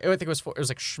are, I think it was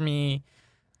like Shmi,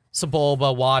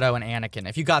 Sebulba, Watto, and Anakin.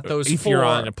 If you got those If 4, you're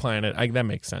on a planet, that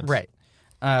makes sense. right,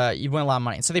 you'd win a lot of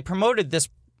money. And so they promoted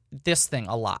this thing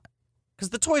a lot. Because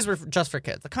the toys were just for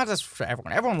kids. The contest was for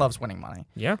everyone. Everyone loves winning money.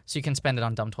 Yeah. So you can spend it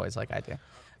on dumb toys like I do.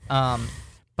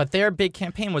 But their big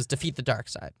campaign was defeat the dark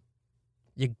side.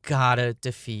 You gotta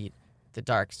defeat the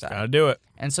dark side. Gotta do it.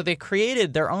 And so they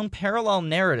created their own parallel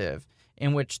narrative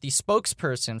in which the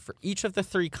spokesperson for each of the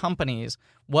 3 companies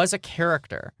was a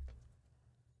character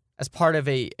as part of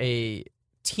a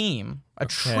team, a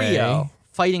trio,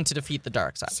 fighting to defeat the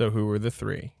dark side. So who were the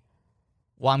 3?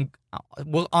 Well, I'm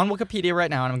on Wikipedia right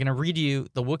now, and I'm going to read you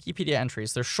the Wikipedia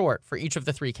entries. They're short for each of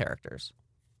the 3 characters.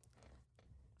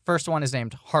 First one is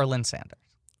named Harlan Sanders.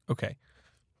 Okay,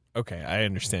 I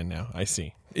understand now. I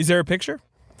see. Is there a picture?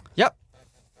 Yep.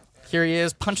 Here he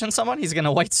is punching someone. He's in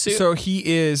a white suit. So he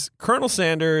is Colonel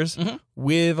Sanders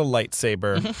with a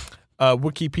lightsaber.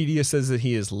 Wikipedia says that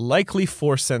he is likely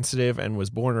force sensitive and was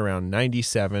born around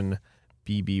 97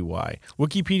 BBY.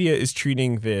 Wikipedia is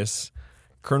treating this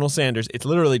Colonel Sanders. It's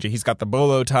literally, he's got the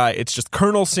bolo tie. It's just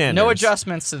Colonel Sanders. No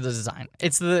adjustments to the design.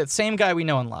 It's the same guy we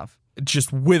know and love.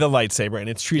 Just with a lightsaber, and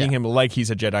it's treating him like he's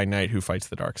a Jedi Knight who fights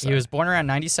the dark side. He was born around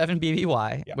 97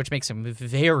 BBY, which makes him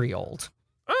very old.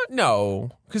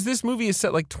 No, because this movie is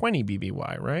set like 20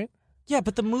 BBY, right? Yeah,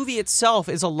 but the movie itself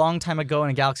is a long time ago in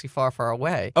a galaxy far, far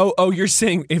away. Oh, you're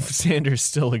saying if Sanders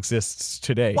still exists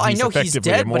today, Well, I know he's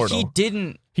effectively dead, immortal. but he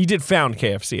didn't. He did found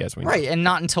KFC, as we know. Right, and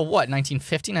not until what,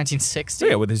 1950, 1960?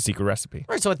 Yeah, with his secret recipe.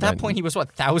 Right, so at that point he was, what,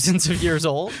 thousands of years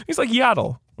old? He's like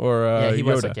Yaddle or Yeah, he Yoda.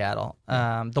 was like Yaddle,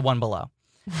 the one below.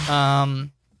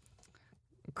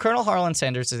 Colonel Harlan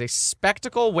Sanders is a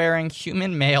spectacle-wearing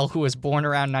human male who was born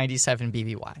around 97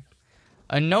 BBY.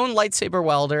 A known lightsaber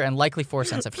welder and likely force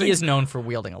sensitive. He is known for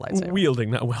wielding a lightsaber.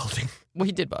 Wielding, not welding. Well,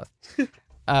 he did both.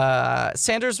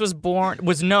 Sanders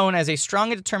was known as a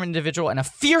strong and determined individual and a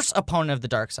fierce opponent of the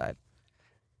dark side.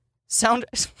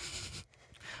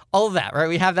 All of that, right?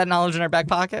 We have that knowledge in our back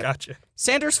pocket. Gotcha.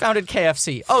 Sanders founded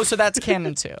KFC. Oh, so that's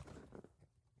canon too.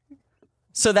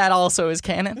 So that also is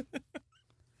canon.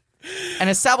 An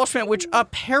establishment which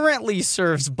apparently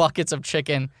serves buckets of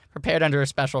chicken prepared under a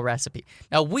special recipe.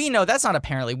 Now, we know that's not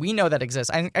apparently. We know that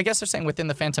exists. I guess they're saying within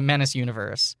the Phantom Menace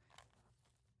universe,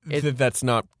 That's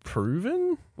not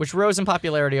proven? which rose in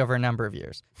popularity over a number of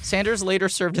years. Sanders later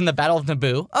served in the Battle of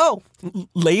Naboo. Oh,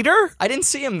 Later? I didn't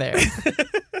see him there.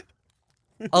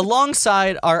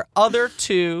 Alongside our other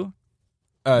two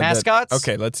mascots.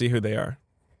 Okay, let's see who they are.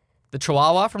 The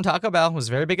Chihuahua from Taco Bell was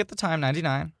very big at the time,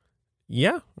 99.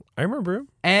 Yeah, I remember him.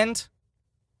 And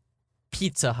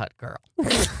Pizza Hut Girl.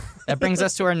 That brings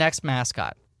us to our next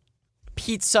mascot.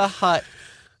 Pizza Hut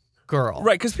Girl.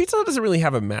 Right, because Pizza Hut doesn't really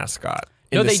have a mascot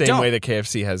in No, the they same don't. way that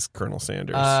KFC has Colonel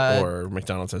Sanders or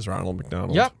McDonald's has Ronald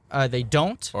McDonald. Yep. They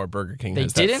don't. Or Burger King They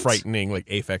has didn't. that frightening like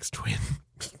Aphex Twin.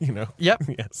 You know? Yep.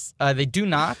 Yes. They do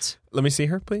not. Let me see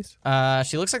her, please.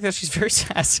 She looks like this. She's very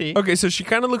sassy. Okay, so she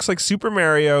kind of looks like Super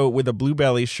Mario with a blue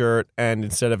belly shirt, and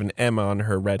instead of an M on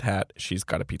her red hat, she's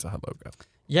got a Pizza Hut logo.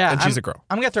 Yeah. And she's a girl.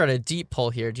 I'm going to throw out a deep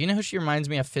pull here. Do you know who she reminds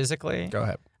me of physically? Go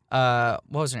ahead. What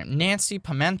was her name? Nancy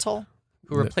Pimentel,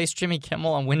 who replaced Jimmy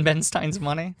Kimmel on Win Ben Stein's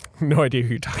Money. No idea who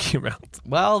you're talking about.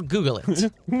 Well, Google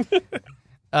it.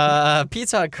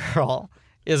 Pizza Hut Girl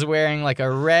is wearing like a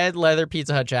red leather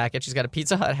Pizza Hut jacket. She's got a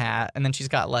Pizza Hut hat, and then she's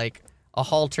got like a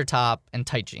halter top and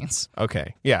tight jeans.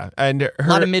 Okay, yeah. And A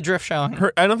lot of midriff showing.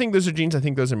 I don't think those are jeans. I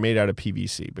think those are made out of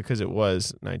PVC because it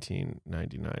was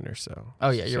 1999 or so. Oh,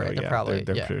 yeah, you're right. They're probably-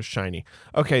 they're yeah. shiny.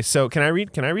 Okay, so can I read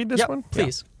this Yep, one?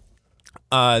 please.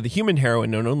 Yeah. The human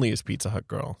heroine, known only as Pizza Hut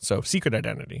Girl, so secret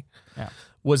identity, Yeah.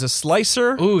 was a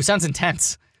slicer, Ooh, sounds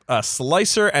intense.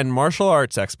 and martial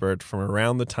arts expert from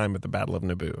around the time of the Battle of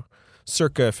Naboo,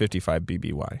 circa 55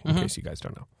 BBY, in case you guys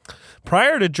don't know.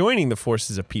 Prior to joining the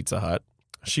forces of Pizza Hut,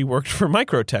 she worked for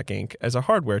Microtech Inc. as a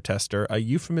hardware tester, a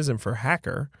euphemism for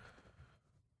hacker.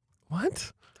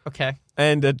 What? Okay.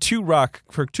 And Two Rock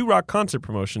concert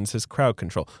promotions, his crowd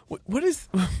control. What does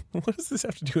this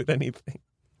have to do with anything?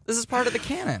 This is part of the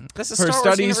canon. This is Her Star Wars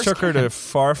studies universe took her canon. to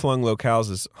far-flung locales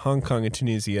as Hong Kong and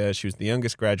Tunisia. She was the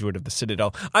youngest graduate of the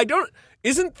Citadel.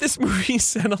 Isn't this movie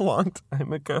set a long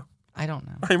time ago? I don't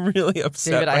know. I'm really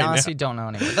upset David, I right honestly now. don't know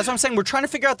anymore. That's what I'm saying. We're trying to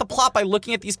figure out the plot by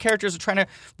looking at these characters. We're trying to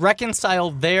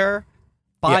reconcile their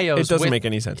bios. Yeah, it doesn't with- make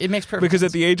any sense. It makes perfect Because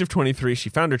sense. at the age of 23, she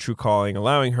found her true calling,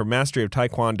 allowing her mastery of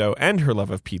Taekwondo and her love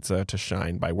of pizza to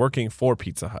shine by working for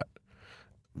Pizza Hut.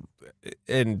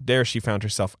 And there she found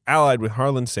herself allied with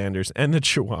Harlan Sanders and the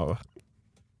Chihuahua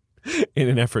in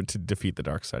an effort to defeat the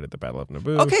dark side at the Battle of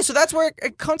Naboo. Okay, so that's where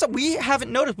it comes up. We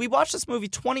haven't noticed. We watched this movie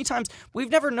 20 times. We've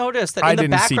never noticed that I in the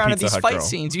didn't see background of Pizza these Hut fight Girl.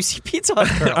 scenes, you see Pizza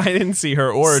Hut Girl I didn't see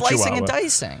her or a slicing Chihuahua. and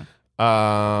dicing.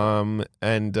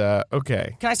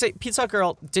 Okay. Can I say Pizza Hut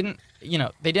Girl didn't,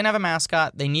 they didn't have a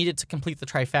mascot. They needed to complete the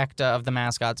trifecta of the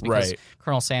mascots because Right.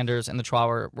 Colonel Sanders and the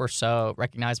Chihuahua were so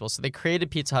recognizable. So they created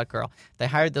Pizza Hut Girl. They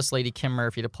hired this lady, Kim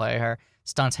Murphy, to play her.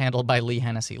 Stunts handled by Lee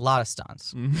Hennessy. A lot of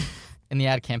stunts in the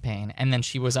ad campaign. And then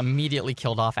she was immediately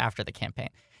killed off after the campaign.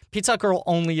 Pizza Hut Girl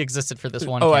only existed for this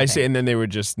one Oh, campaign. I see. And then they were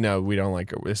just, no, we don't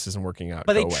like her. This isn't working out.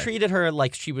 But Go they away. treated her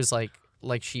like she was like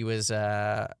Poochie.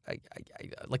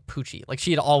 Like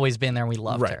she had always been there and we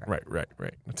loved her.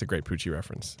 Right. That's a great Poochie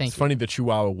reference. Thank it's you. funny the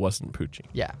Chihuahua wasn't Poochie.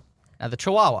 Yeah. Now the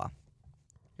Chihuahua.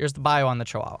 Here's the bio on the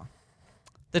Chihuahua.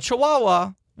 The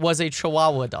Chihuahua was a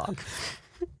Chihuahua dog.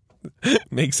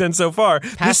 Makes sense so far.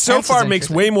 This so tense is far makes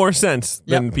interesting. way more sense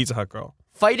than Yep. Pizza Hut Girl.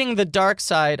 Fighting the dark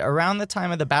side around the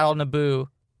time of the Battle of Naboo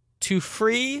to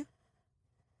free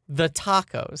the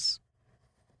tacos.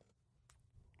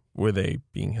 Were they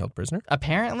being held prisoner?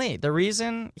 Apparently, the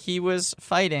reason he was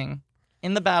fighting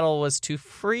in the battle was to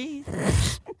free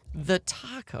the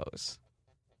tacos.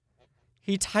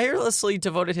 He tirelessly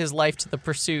devoted his life to the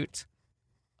pursuit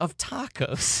of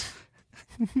tacos.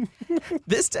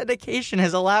 This dedication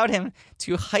has allowed him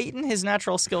to heighten his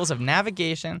natural skills of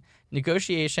navigation,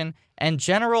 negotiation, and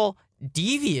general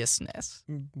deviousness.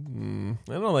 I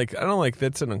don't like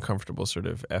that's an uncomfortable sort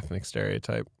of ethnic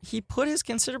stereotype. He put his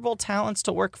considerable talents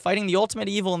to work fighting the ultimate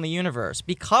evil in the universe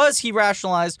because he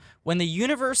rationalized when the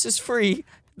universe is free,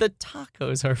 the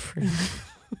tacos are free.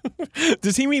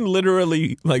 Does he mean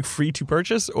literally like free to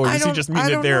purchase, or I does he don't- just mean I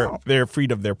that don't know. they're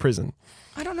freed of their prison?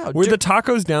 I don't know. Were the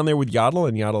tacos down there with Yaddle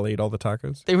and Yaddle ate all the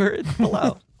tacos? They were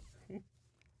below.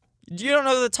 You don't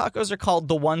know the tacos are called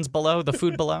the ones below, the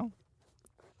food below?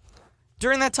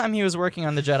 During that time, he was working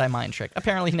on the Jedi mind trick.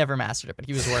 Apparently, he never mastered it, but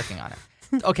he was working on it.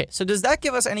 Okay, so does that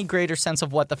give us any greater sense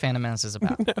of what The Phantom Menace is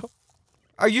about? No.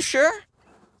 Are you sure?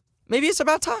 Maybe it's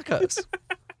about tacos.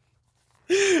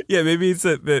 Yeah, maybe it's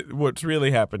that what's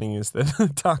really happening is that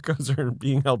tacos are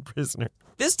being held prisoner.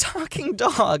 This talking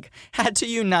dog had to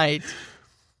unite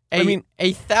I mean-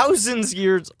 a thousands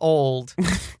years old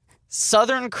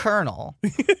Southern colonel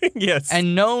Yes.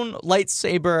 and known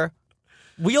lightsaber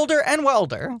wielder and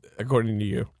welder, According to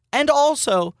you. and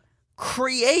also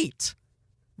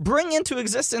bring into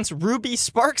existence Ruby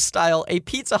Sparks style, a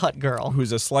Pizza Hut girl,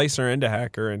 Who's a slicer and a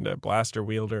hacker and a blaster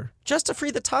wielder. just to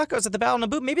free the tacos at the Battle of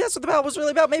Naboo. Maybe that's what the battle was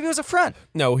really about. Maybe it was a front.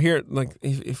 No, here, like,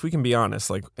 if we can be honest,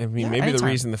 like, I mean, Yeah, maybe anytime. the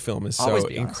reason the film is Always so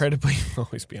be honest. incredibly,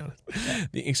 always be honest,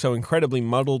 so incredibly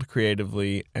muddled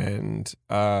creatively and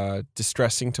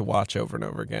distressing to watch over and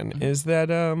over again is that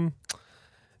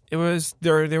it was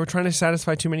they were trying to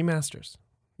satisfy too many masters,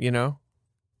 you know,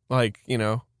 like, you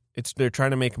know. They're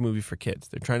trying to make a movie for kids.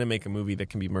 They're trying to make a movie that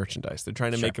can be merchandise. They're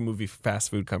trying to make a movie for fast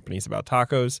food companies about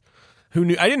tacos. Who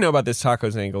knew? I didn't know about this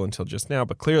tacos angle until just now,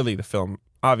 but clearly the film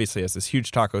obviously has this huge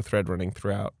taco thread running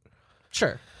throughout.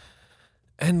 Sure.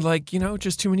 And like, you know,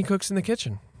 just too many cooks in the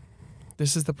kitchen.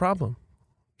 This is the problem.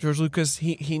 George Lucas,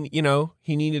 he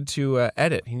needed to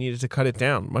edit. He needed to cut it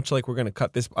down, much like we're going to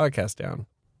cut this podcast down.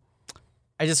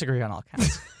 I disagree on all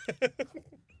counts.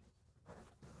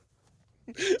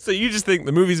 So you just think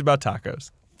the movie's about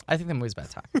tacos? I think the movie's about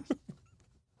tacos.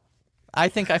 I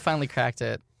think I finally cracked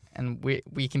it, and we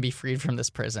can be freed from this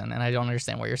prison, and I don't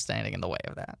understand why you're standing in the way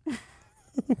of that.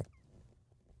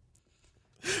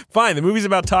 Fine, the movie's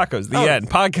about tacos. The end.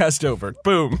 Podcast over.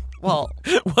 Boom. Well,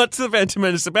 What's The Phantom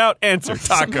Menace about? Answer, it's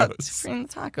about tacos. freeing the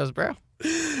tacos, bro.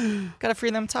 Gotta free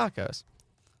them tacos.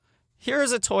 Here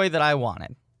is a toy that I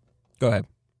wanted. Go ahead.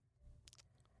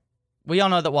 We all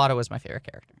know that Watto was my favorite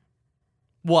character.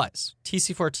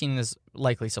 TC-14 has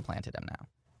likely supplanted him now.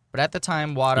 But at the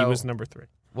time, Watto He was number 3.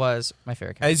 was my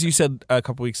favorite character. As you said a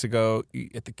couple weeks ago,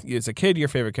 as a kid, your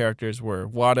favorite characters were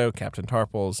Watto, Captain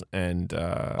Tarpals, and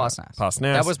Boss Nass. Boss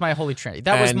Nass. That was my holy trinity.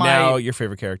 That was and my... now your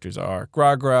favorite characters are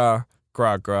Gragra,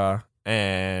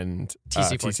 and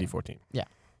TC-14.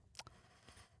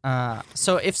 TC-14.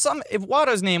 So if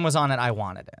Watto's name was on it, I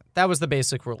wanted it. That was the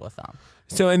basic rule of thumb.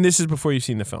 So, and this is before you've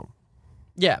seen the film.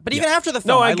 Yeah, but even after the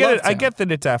film, No, I get it. loved I him. get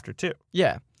that it's after too.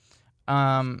 Yeah.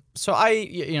 So I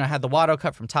had the Watto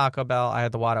cut from Taco Bell. I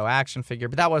had the Watto action figure,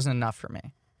 but that wasn't enough for me.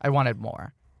 I wanted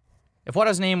more. If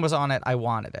Watto's name was on it, I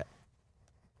wanted it.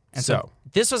 And so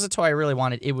this was a toy I really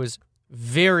wanted. It was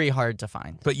very hard to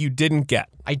find. But you didn't get.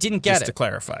 I didn't get Just it. to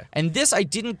clarify. And this I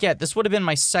didn't get. This would have been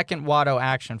my second Watto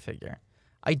action figure.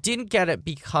 I didn't get it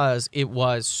because it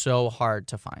was so hard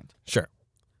to find. Sure.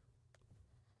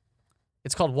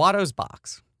 It's called Watto's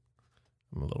Box.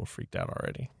 I'm a little freaked out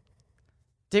already.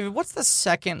 David, what's the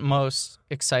second most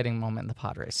exciting moment in the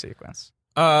pod race sequence?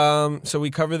 So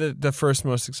we cover the first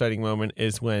most exciting moment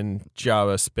is when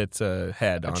Jabba spits a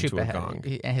head onto Chupa a head. gong.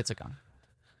 He hits a gong.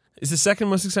 Is the second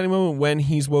most exciting moment when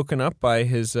he's woken up by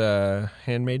his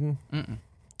handmaiden?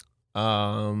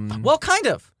 Well, kind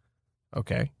of.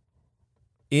 Okay.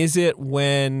 Is it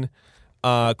when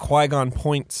Qui-Gon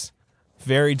points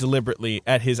very deliberately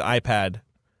at his iPad,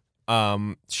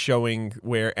 showing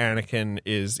where Anakin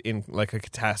is in like a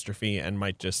catastrophe and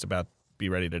might just about be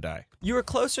ready to die? You were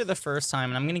closer the first time,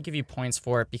 and I'm going to give you points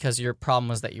for it because your problem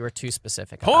was that you were too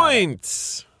specific. about it.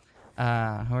 Points! Who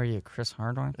are you, Chris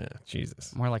Hardwick? Yeah,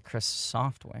 Jesus. More like Chris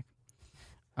Softwick.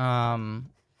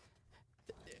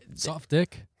 Soft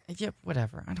dick. Yeah,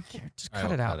 whatever. I don't care. Just I cut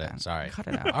will it out, cut it. man. Sorry. Cut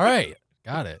it out. All right.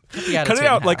 Got it. Cut Cut it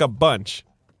out like a bunch.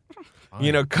 Fine.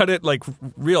 You know, cut it like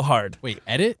real hard. Wait,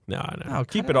 edit? No. No,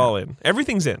 Keep cut it it all in.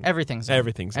 Everything's in. Everything's in.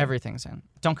 Everything's in. Everything's in.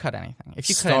 Don't cut anything. If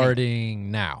you cut anything,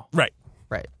 Starting now. Right.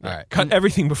 right. All right. Cut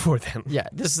everything before then. Yeah,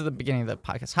 this is the beginning of the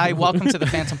podcast. Hi, welcome to the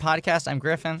Phantom Podcast. I'm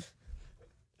Griffin.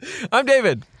 I'm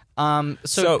David.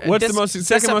 So what's this, the most this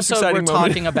second most episode exciting we're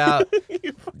moment? talking about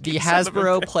the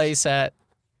Hasbro playset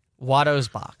Watto's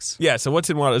Box. Yeah, so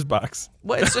what's in Watto's box?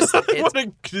 Well, it's just What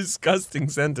a disgusting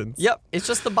sentence. yep, it's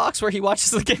just the box where he watches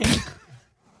the game.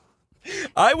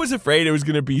 I was afraid it was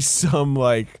going to be some,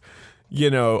 like, you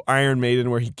know, Iron Maiden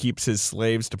where he keeps his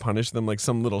slaves to punish them, like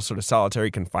some little sort of solitary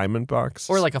confinement box.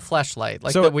 Or like a fleshlight,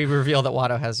 like So- that we reveal that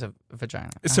Watto has a vagina.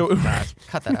 So- Oh, God.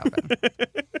 Cut that out, Ben.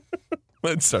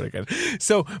 Let's start again.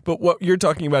 So, but what you're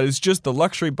talking about is just the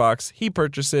luxury box he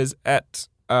purchases at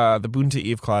the Boonta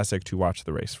Eve Classic to watch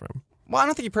the race from. Well, I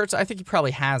don't think he purchased. I think he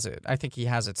probably has it. I think he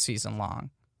has it season long.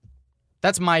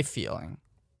 That's my feeling.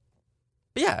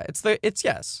 But yeah, it's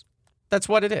yes. That's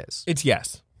what it is. It's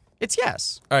yes. It's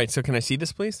yes. All right, so can I see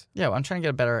this, please? Yeah, well, I'm trying to get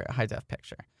a better high def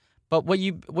picture. But what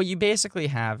you basically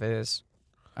have is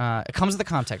It comes with a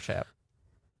contact chip.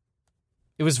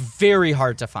 It was very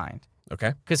hard to find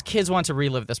Okay. because kids want to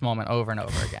relive this moment over and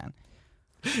over again.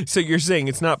 So you're saying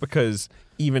it's not because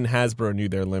even Hasbro knew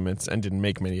their limits and didn't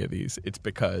make many of these. It's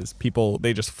because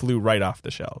they just flew right off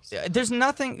the shelves. There's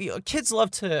nothing. Kids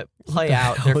love to play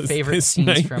out their is favorite this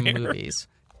scenes from nightmare? movies.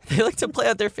 They like to play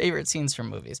out their favorite scenes from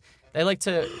movies. They like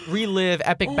to relive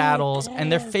epic battles,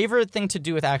 and their favorite thing to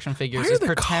do with action figures Why are is the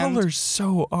pretend. colors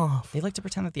so off? They like to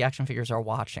pretend that the action figures are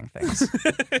watching things.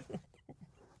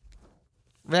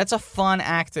 That's a fun,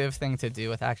 active thing to do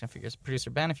with action figures. Producer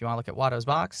Ben, if you want to look at Watto's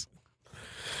box.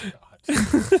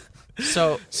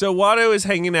 So Watto is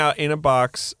hanging out in a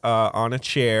box on a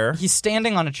chair. he's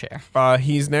standing on a chair.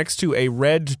 He's next to a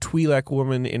red Twi'lek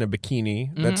woman in a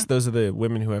bikini. Those are the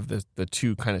women who have the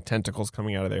two kind of tentacles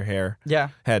coming out of their Yeah.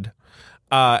 head.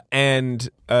 And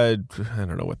I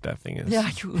don't know what that thing is. Yeah,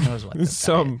 who knows what this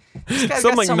guy is. This guy's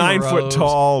some got like some 9 foot robes.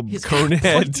 tall He's cone got a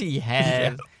head. pointy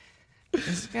head.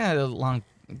 He's got a long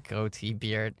goatee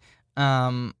beard.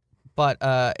 But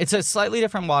it's a slightly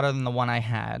different Watto than the one I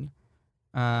had.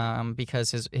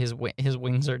 Because his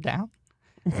wings are down.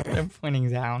 They're pointing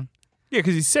down. Yeah,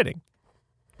 because he's sitting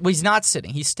Well, he's not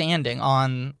sitting. He's standing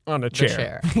on on a the chair.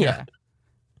 chair. Yeah.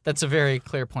 That's a very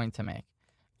clear point to make.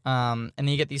 And then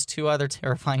you get these two other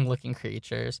terrifying looking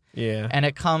creatures. Yeah. And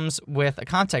it comes with a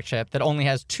contact chip that only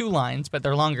has 2 lines, but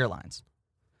they're longer lines.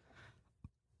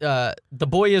 The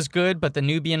boy is good, but the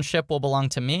Nubian ship will belong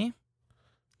to me.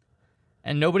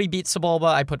 And nobody beats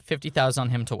Sebulba. I put 50,000 on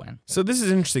him to win. So this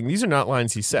is interesting. These are not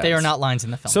lines he says. They are not lines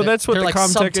in the film. So that's what they're the like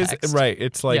context subtext. is. Right.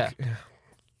 It's like.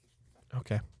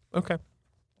 Okay.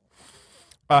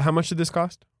 How much did this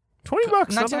cost? $20. Not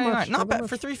that $19.99. much. Not that bad much.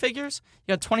 for 3 figures.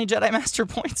 You got 20 Jedi Master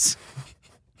points.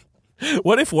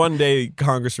 What if one day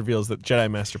Congress reveals that Jedi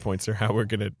Master points are how we're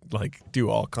gonna do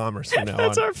all commerce from now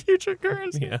That's on? our future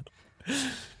currency. Yeah.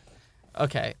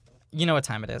 Okay, you know what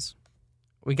time it is.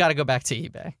 We got to go back to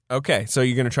eBay. Okay, so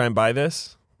you're gonna try and buy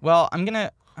this? Well, I'm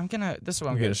gonna. This is what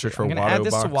I'm You're gonna gonna search do. for I'm a gonna add Watto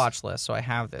this to box? watch list, so I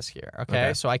have this here. Okay,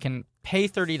 Okay. so I can pay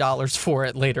 $30 for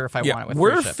it later if I want it. With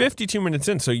we're free shipping. 52 minutes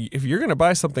in, so if you're gonna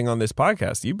buy something on this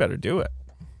podcast, you better do it.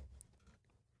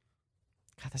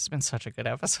 God, this has been such a good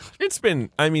episode. It's been.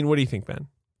 I mean, what do you think, Ben?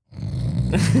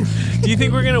 Do you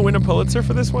think we're gonna win a Pulitzer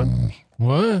for this one?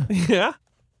 What? Yeah.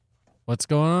 What's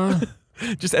going on?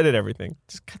 Just edit everything.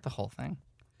 Just cut the whole thing.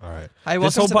 All right. Hi, This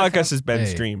welcome whole to the podcast is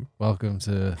Ben's Hey. dream. Welcome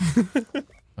to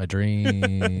my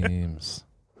dreams.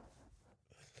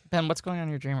 Ben, what's going on in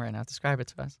your dream right now? Describe it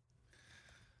to us.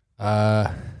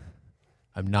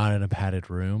 I'm not in a padded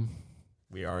room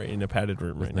We are in a padded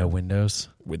room with right no now windows.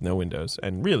 with no windows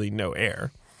and really no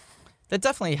air. That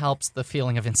definitely helps the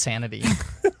feeling of insanity.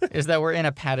 Is that we're in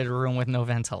a padded room with no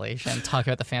ventilation,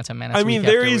 talking about the Phantom Menace. I mean, week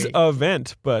there after is week. a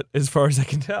vent, but as far as I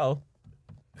can tell,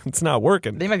 it's not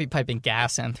working. They might be piping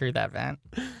gas in through that vent.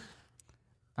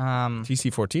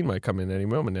 TC14 might come in any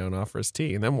moment now and offer us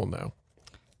tea, and then we'll know.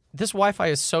 This Wi-Fi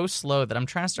is so slow that I'm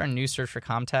trying to start a new search for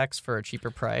Comtex for a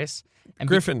cheaper price. And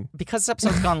Griffin. because this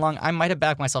episode's gone long, I might have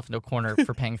backed myself into a corner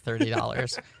for paying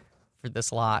 $30 for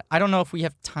this lot. I don't know if we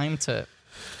have time to.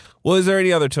 Well, is there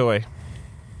any other toy?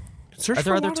 Search Are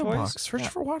there for other Watto toys? Box. Search Yeah.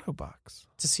 for Watto Box.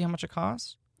 To see how much it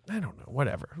costs. I don't know.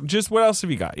 Whatever. Just what else have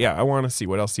you got? Yeah, I want to see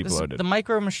what else you've This is loaded. the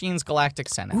Micro Machines Galactic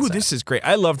Senate. Ooh, set. this is great.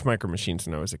 I loved Micro Machines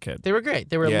when I was a kid. They were great.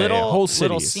 They were Yeah, little, yeah. Whole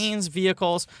little cities. scenes,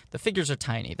 vehicles. The figures are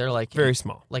tiny. They're like Very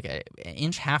small. like an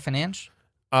inch, half an inch.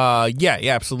 Yeah,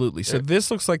 absolutely. So this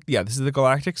looks like this is the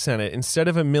Galactic Senate. Instead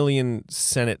of 1 million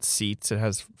Senate seats, it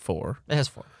has 4. It has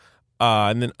 4.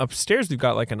 And then upstairs we've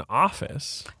got like an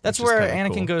office. That's which is where kinda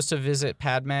Anakin cool. goes to visit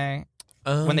Padme.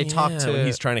 Oh, when they talk yeah, to- when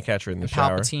he's trying to catch her in the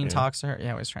shower. Palpatine Yeah. talks to her.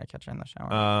 Yeah, he's trying to catch her in the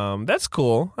shower. That's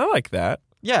cool. I like that.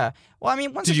 Yeah. Well, I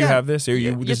mean, once Did again, you have this, or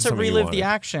you this get is to something you relive the wanted?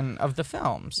 action of the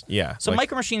films. Yeah. So like,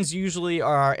 Micro Machines usually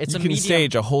are. It's you a can medium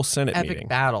stage a whole Senate epic meeting.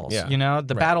 battles. Yeah. You know,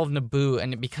 the Right. Battle of Naboo,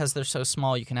 and because they're so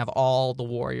small, you can have all the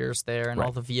warriors there and all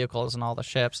Right. the vehicles and all the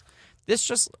ships. This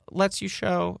just lets you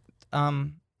show,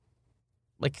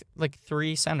 like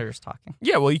 3 senators talking.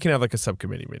 Yeah, well, you can have like a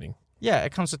subcommittee meeting. Yeah,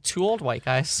 it comes with 2 old white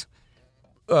guys.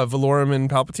 Valorum and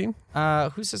Palpatine.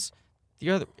 Who's this?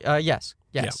 The other? Yes,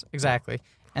 exactly.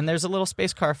 And there's a little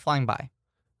space car flying by.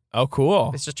 Oh,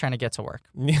 cool. It's just trying to get to work.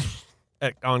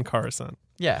 On Coruscant.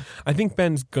 Yeah. I think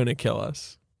Ben's gonna kill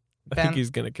us. I Ben- think he's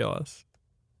gonna kill us.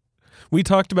 We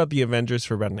talked about the Avengers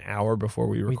for about an hour before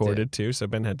we did. recorded too, so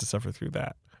Ben had to suffer through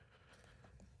that.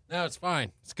 No, it's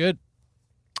fine. It's good.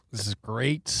 This is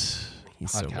great.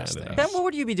 He's so mad Podcasting. at Ben, us. what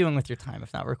would you be doing with your time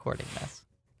if not recording this?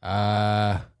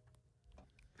 That's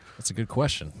a good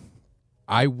question.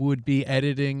 I would be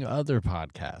editing other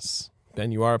podcasts.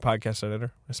 Ben, you are a podcast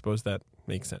editor. I suppose that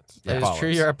Makes sense. That is Follows. true.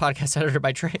 You're a podcast editor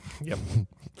by trade. Yep.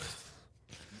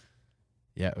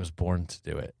 Yeah, it was born to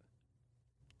do it,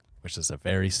 which is a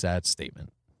very sad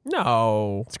statement.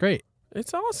 No, It's great.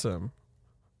 it's awesome.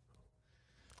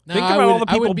 No, Think I about would- all the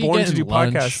I would people be born to getting do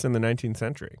lunch. podcasts in the 19th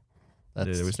century.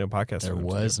 That's- There was no podcast. There for them to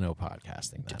was do. no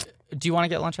podcasting then. Do you want to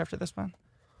get lunch after this one?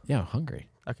 Yeah, I'm hungry.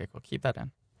 Okay, cool. Keep that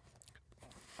in.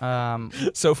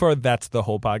 So far, that's the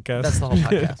whole podcast. That's the whole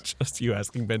podcast. Just you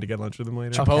asking Ben to get lunch with him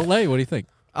later. Chipotle, what do you think?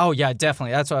 Oh yeah,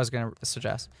 definitely. That's what I was going to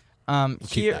suggest.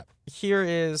 keep that. Here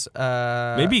is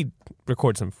Maybe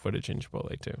record some footage in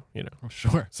Chipotle too. You know,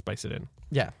 Sure. spice it in.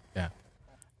 Yeah.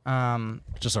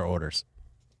 Just our orders.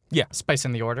 Spice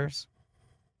in the orders.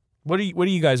 What do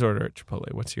you guys order at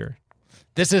Chipotle? What's your?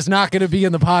 This is not going to be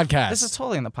in the podcast. This is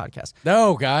totally in the podcast.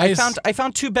 No, guys. I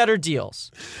found two better deals.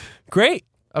 Great.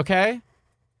 Okay.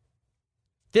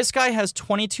 This guy has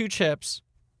 22 chips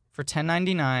for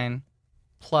 $10.99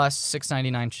 plus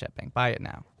 $6.99 shipping. Buy it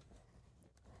now.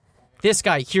 This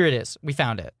guy, here it is. We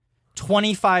found it.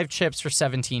 25 chips for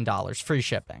 $17, free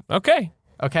shipping. Okay.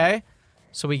 Okay?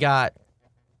 So we got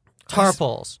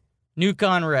Tarples, Newt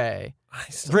Gunray,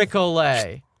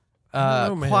 Brick-O-Lay,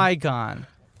 know, man. Qui-Gon,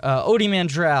 Odie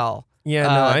Mandrell, Yeah,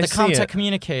 no, I the see Comtech it.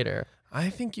 Communicator. I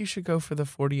think you should go for the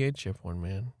 48 chip one,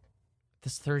 man.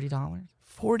 This $30?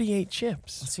 48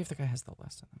 chips. Let's see if the guy has the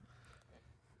list of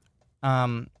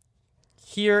them.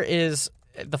 Here is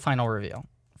the final reveal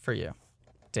for you,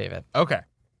 David. Okay.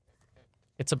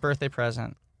 It's a birthday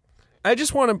present. I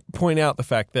just want to point out the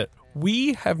fact that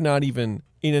we have not even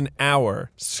in an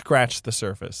hour scratched the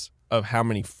surface of how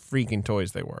many freaking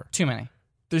toys they were. Too many.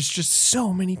 There's just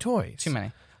so many toys. Too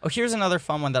many. Oh, here's another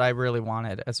fun one that I really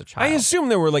wanted as a child. I assume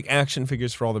there were like action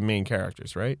figures for all the main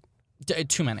characters, right?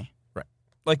 Too many.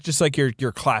 Like just like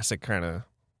your classic kind of.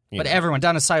 But everyone,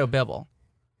 down to Sio Bibble.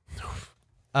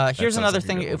 Here's sounds another like a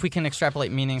thing. good one. If we can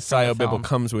extrapolate meaning from Sio the Bibble film.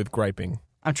 comes with griping.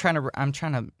 I'm trying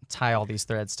to tie all these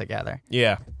threads together.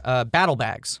 Yeah. Battle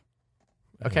bags.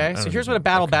 Okay, I so don't here's even- what a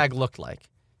battle okay. bag looked like.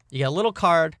 You get a little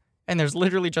card, and there's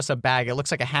literally just a bag. It looks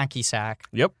like a hacky sack,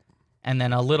 Yep. and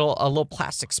then a little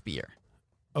plastic spear.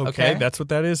 Okay, Okay. that's what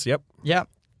that is. Yep. Yep.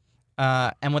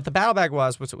 And what the battle bag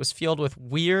was it was filled with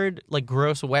weird, like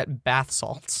gross, wet bath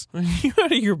salts. You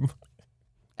out of your.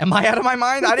 Am I out of my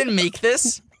mind? I didn't make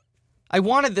this. I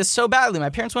wanted this so badly. My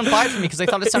parents wouldn't buy it for me because they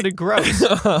thought it sounded gross.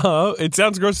 It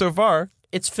sounds gross so far.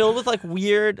 It's filled with like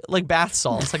weird, like bath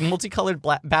salts, like multicolored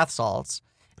bath salts.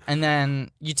 And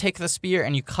then you take the spear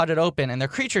and you cut it open, and there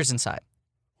are creatures inside,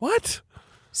 What?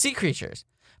 sea creatures.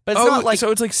 But it's not like,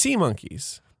 so it's like sea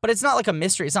monkeys. but it's not like a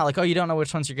mystery. It's not like, oh, you don't know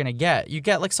which ones you're gonna get. You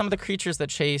get like some of the creatures that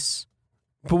chase.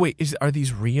 But wait, are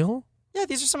these real? Yeah,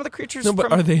 these are some of the creatures. No, but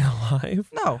from... are they alive?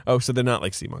 No, Oh, so they're not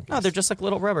like sea monkeys. no, they're just like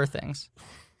little rubber things.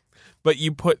 But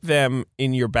you put them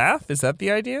in your bath? Is that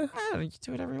the idea? You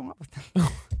do whatever you want with them.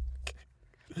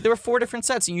 There were 4 different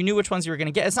sets, and you knew which ones you were going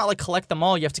to get. It's not like collect them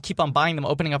all. You have to keep on buying them,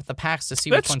 opening up the packs to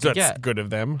see which ones you That's get. good of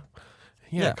them.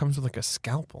 Yeah, Yeah. it comes with like a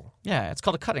scalpel. Yeah, it's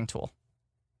called a cutting tool.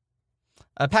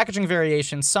 Packaging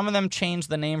variations. Some of them change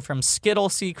the name from Skittle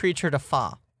Sea Creature to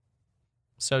Fa.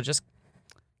 So just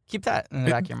keep that in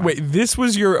the back of your mind. Wait, this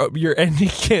was your ending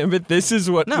gambit? This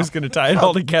is what No. was going to tie it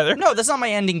all together? No, that's not my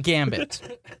ending gambit.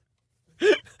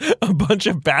 A bunch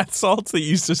of bath salts that you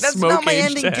used to That's smoke not my aged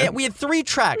ending hen. gambit. We had 3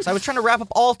 tracks. I was trying to wrap up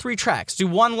all 3 tracks. Do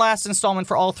one last installment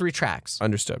for all 3 tracks.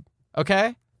 Understood.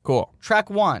 Okay? Cool. Track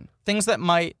 1. Things that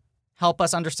might help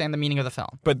us understand the meaning of the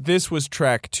film. But this was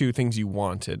track 2, things you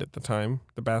wanted at the time,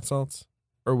 the bath salts?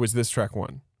 Or was this track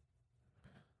 1?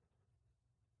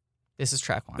 This is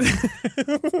track 1.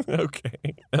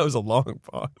 Okay. That was a long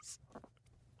pause.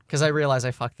 Because I realize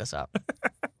I fucked this up.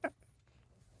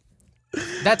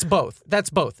 That's both.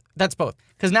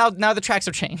 Because now the tracks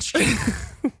have changed.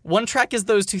 One track is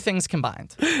those 2 things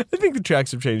combined. I think the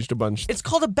tracks have changed a bunch. It's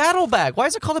called a battle bag. Why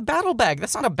is it called a battle bag?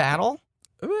 That's not a battle.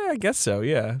 I guess so,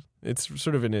 yeah. It's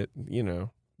sort of in it,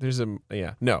 there's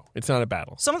no, it's not a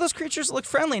battle. Some of those creatures look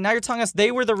friendly. Now you're telling us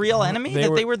they were the real enemy? They That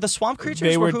were- they were the swamp creatures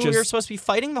they were who we were just- supposed to be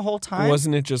fighting the whole time?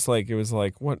 Wasn't it just like, it was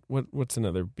like, what's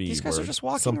another B These guys are word? just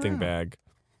walking Something around. bag.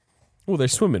 Well, they're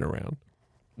swimming around.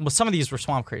 Well, some of these were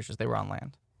swamp creatures. They were on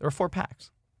land. There were 4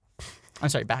 packs. I'm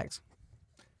sorry, bags.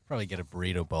 Probably get a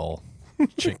burrito bowl,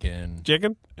 chicken,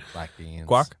 Chicken? black beans.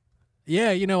 Guac? Yeah,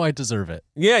 I deserve it.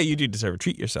 Yeah, you do deserve it.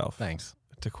 Treat yourself. Thanks.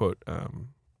 To quote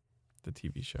the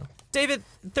TV show. David,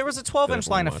 there was a 12-inch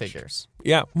That line of one watch. figures.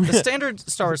 Yeah. The standard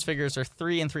Star Wars figures are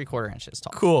 3 3/4 inches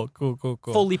tall. Cool.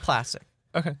 Fully plastic.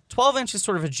 Okay. 12 inch is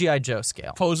sort of a G.I. Joe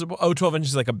scale. Posable. Oh, 12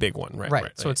 inches is like a big one, right?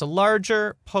 Right. So it's a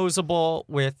larger, posable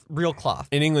with real cloth.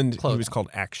 in England, clothing. he was called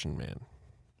Action Man.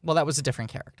 Well, that was a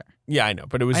different character. Yeah, I know,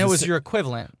 but it was I know it was your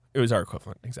equivalent, it was our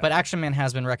equivalent. Exactly. but Action Man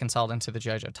has been reconciled into the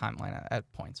G.I. Joe timeline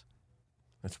at points.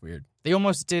 That's weird. They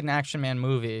almost did an Action Man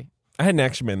movie. I had an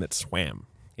Action Man that swam.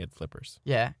 He had flippers.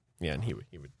 Yeah. Yeah, and he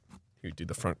would do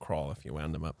the front crawl if you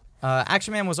wound him up.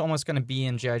 Action Man was almost going to be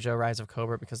in G.I. Joe Rise of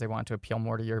Cobra because they wanted to appeal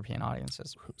more to European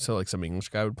audiences. So like some English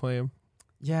guy would play him.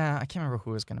 Yeah, I can't remember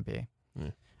who it was going to be.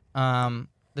 Yeah.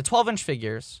 The 12-inch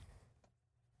figures,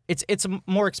 it's a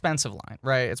more expensive line,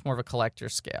 right? It's more of a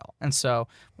collector's scale. And so,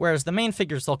 whereas the main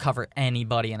figures, they'll cover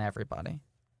anybody and everybody.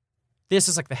 This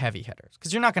is like the heavy hitters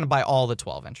because you're not going to buy all the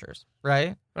 12-inchers,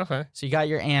 right? Okay. So you got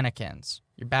your Anakins,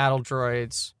 your battle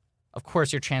droids, of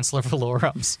course your Chancellor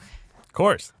Valorums. Of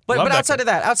course. But Love that outside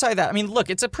guy. of that, I mean, look,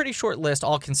 it's a pretty short list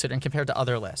all considering compared to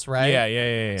other lists, right?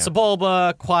 Yeah.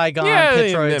 Sebulba, Qui-Gon, Yeah,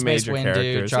 Pit the Droids, Mace major Windu,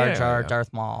 characters. Jar Yeah, Jar, yeah.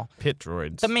 Darth Maul. Pit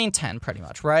droids. The main 10 pretty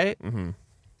much, right? Mm-hmm.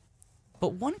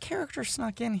 But one character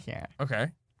snuck in here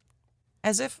Okay.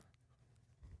 as if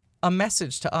a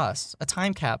message to us, a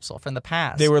time capsule from the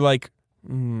past. They were like,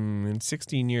 in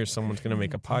 16 years, someone's going to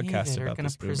make a podcast They're about gonna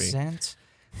this movie. present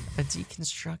a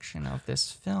deconstruction of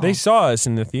this film. They saw us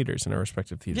in the theaters, in our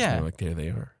respective theaters. Yeah. And they're like, there they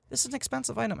are. This is an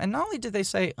expensive item. And not only did they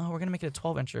say, oh, we're going to make it a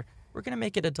 12-incher, we're going to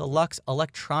make it a deluxe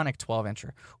electronic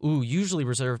 12-incher. Ooh, usually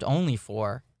reserved only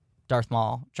for Darth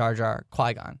Maul, Jar Jar,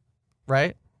 Qui-Gon,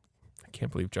 right? I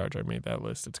can't believe Jar Jar made that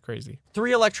list. It's crazy.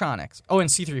 3 electronics. Oh, and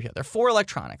C-3PO. There are 4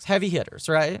 electronics, heavy hitters,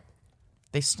 right?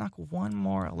 They snuck one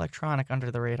more electronic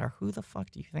under the radar. Who the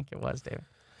fuck do you think it was, David?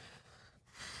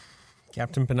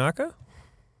 Captain Panaka?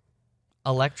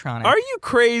 Electronic. Are you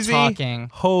crazy? Talking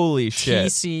Holy shit.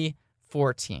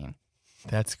 TC-14.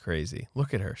 That's crazy.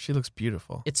 Look at her. She looks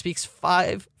beautiful. It speaks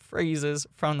 5 phrases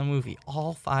from the movie.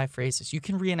 All 5 phrases. You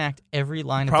can reenact every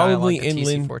line of Probably dialogue that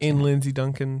TC-14 in had. Lindsay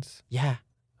Duncan's. Yeah.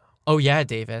 Oh, yeah,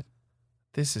 David.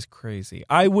 This is crazy.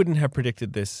 I wouldn't have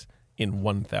predicted this in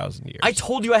 1,000 years. I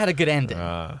told you I had a good ending.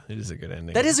 It is a good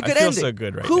ending. That is a good I feel ending. so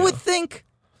good right Who now. would think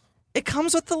it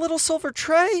comes with the little silver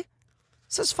tray? It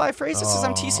says 5 phrases. It says,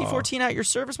 I'm TC-14 at your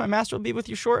service. My master will be with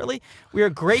you shortly. We are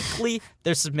greatly...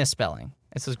 There's a misspelling.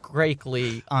 It says,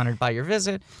 greatly honored by your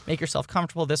visit. Make yourself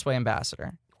comfortable this way,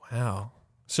 Ambassador. Wow.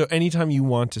 So anytime you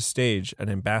want to stage an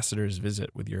ambassador's visit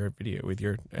with your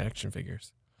action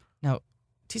figures. Now,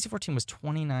 TC-14 was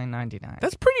 $29.99.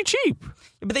 That's pretty cheap.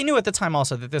 But they knew at the time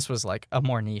also that this was like a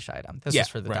more niche item. This Yeah, was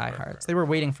for the right, diehards. right, right. They were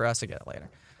waiting for us to get it later.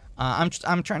 I'm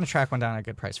trying to track one down at a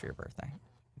good price for your birthday.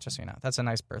 Just so you know, that's a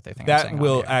nice birthday thing. I'm That saying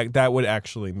will on here. that would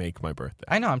actually make my birthday.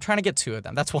 I know. I'm trying to get 2 of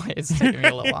them. That's why it's taking me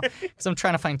a little while. Because I'm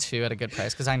trying to find 2 at a good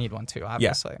price. Because I need one too,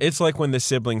 obviously. Yeah. It's like when the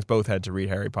siblings both had to read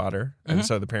Harry Potter, and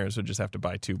so the parents would just have to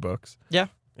buy 2 books. Yeah.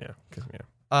 Yeah. 'Cause,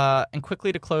 yeah. And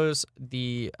quickly to close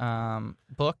the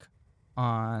book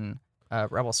on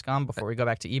Rebel Scum before we go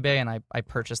back to eBay, and I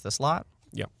purchased this lot.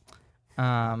 Yeah.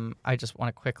 I just want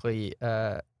to quickly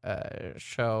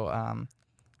show.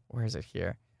 Where is it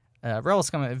here? Rebel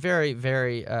Scum, a very,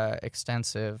 very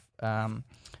extensive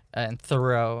and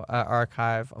thorough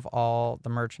archive of all the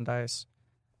merchandise.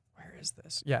 Where is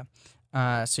this? Yeah.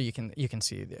 So you can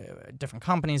see the different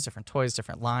companies, different toys,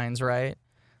 different lines, right?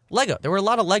 Lego. There were a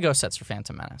lot of Lego sets for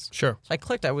Phantom Menace. Sure. So I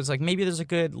clicked. I was like, maybe there's a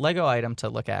good Lego item to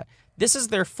look at. This is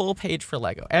their full page for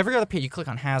Lego. Every other page, you click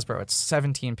on Hasbro, it's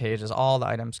 17 pages, all the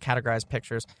items, categorized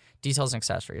pictures, details, and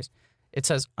accessories. It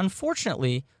says,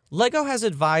 unfortunately, Lego has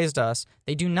advised us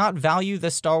they do not value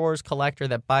the Star Wars collector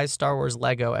that buys Star Wars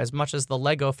Lego as much as the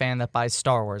Lego fan that buys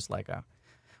Star Wars Lego.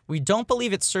 We don't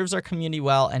believe it serves our community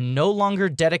well and no longer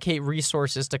dedicate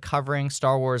resources to covering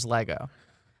Star Wars Lego.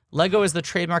 Lego is the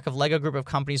trademark of Lego Group of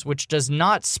Companies, which does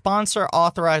not sponsor,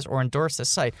 authorize, or endorse this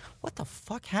site. What the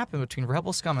fuck happened between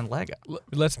Rebel Scum and Lego?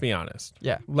 Let's be honest.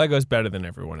 Yeah. Lego's better than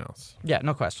everyone else. Yeah,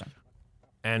 no question.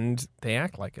 And they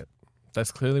act like it.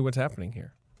 That's clearly what's happening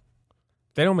here.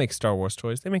 They don't make Star Wars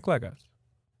toys. They make Legos.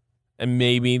 And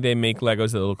maybe they make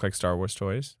Legos that look like Star Wars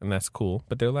toys, and that's cool,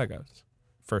 but they're Legos,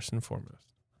 first and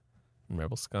foremost. And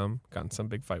Rebel Scum got in some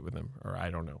big fight with them, or I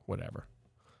don't know, whatever.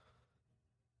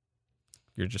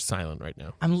 You're just silent right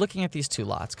now. I'm looking at these 2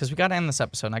 lots because we got to end this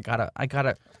episode, and I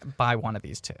gotta buy one of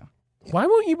these 2. Why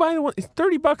won't you buy the one? It's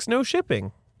 $30, no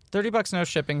shipping. $30 no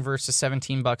shipping versus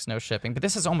 $17 no shipping, but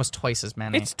this is almost twice as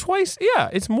many. It's twice, yeah,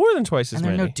 it's more than twice as and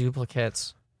there are many. no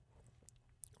duplicates.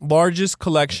 Largest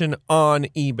collection on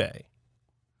eBay.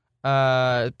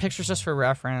 Pictures just for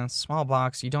reference, small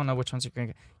box. You don't know which ones you're gonna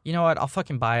get. You know what? I'll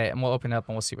fucking buy it, and we'll open it up,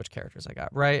 and we'll see which characters I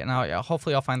got. Right? And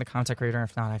hopefully I'll find the contact creator. And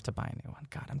if not, I have to buy a new one.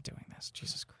 God, I'm doing this.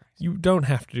 Jesus Christ. You don't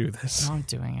have to do this. No, I'm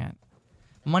doing it.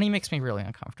 Money makes me really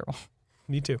uncomfortable.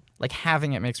 Me too. Like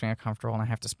having it makes me uncomfortable, and I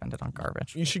have to spend it on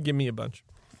garbage. You should give me a bunch.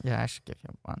 Yeah, I should give you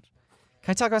a bunch.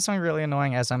 Can I talk about something really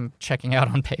annoying as I'm checking out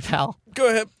on PayPal? Go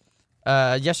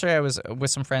ahead. Yesterday, I was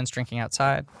with some friends drinking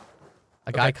outside.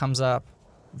 A guy comes up,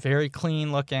 very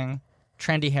clean looking,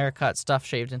 trendy haircut, stuff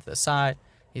shaved into the side.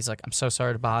 He's like, I'm so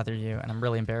sorry to bother you, and I'm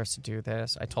really embarrassed to do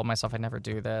this. I told myself I'd never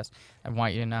do this. I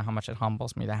want you to know how much it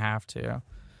humbles me to have to.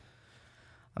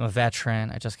 I'm a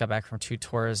veteran. I just got back from 2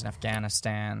 tours in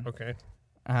Afghanistan. Okay.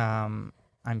 I'm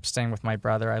staying with my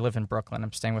brother. I live in Brooklyn.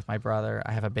 I'm staying with my brother.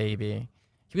 I have a baby.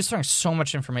 He was throwing so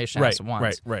much information at us at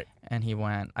once. Right. And he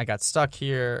went, I got stuck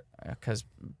here because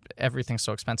everything's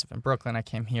so expensive in Brooklyn. I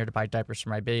came here to buy diapers for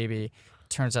my baby.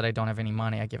 Turns out I don't have any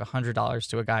money. I gave $100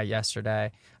 to a guy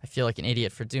yesterday. I feel like an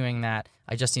idiot for doing that.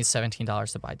 I just need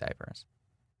 $17 to buy diapers.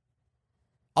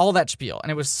 All that spiel. And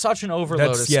it was such an overload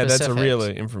of specifics. That's a real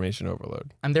information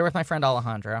overload. I'm there with my friend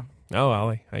Alejandro. Oh,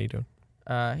 Ollie. How you doing?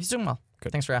 He's doing well.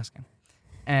 Good. Thanks for asking.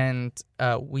 And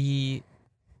we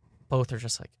both are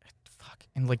just like, fuck.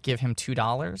 And like give him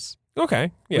 $2.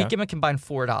 Okay. Yeah. We give him a combined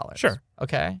 $4. Sure.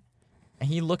 Okay. And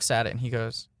he looks at it and he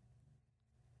goes,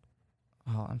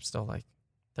 oh, I'm still like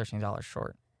 $13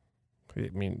 short. I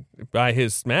mean, by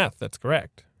his math, that's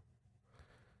correct.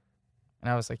 And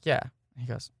I was like, yeah. And he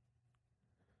goes,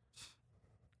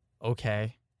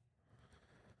 okay.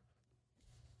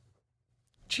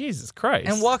 Jesus Christ.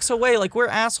 And walks away like we're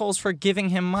assholes for giving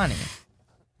him money.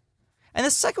 And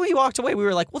the second we walked away, we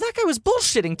were like, well, that guy was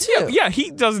bullshitting too. Yeah,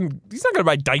 he's not going to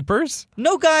buy diapers.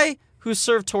 No guy who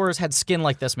served tours had skin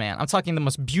like this man. I'm talking the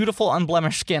most beautiful,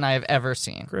 unblemished skin I have ever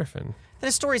seen. Griffin. Then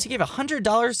his story is he gave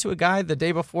 $100 to a guy the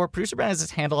day before. Producer Ben has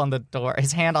his hand on the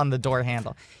door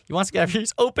handle. He wants to get up here.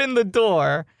 He's opened the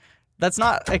door. That's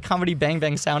not a comedy bang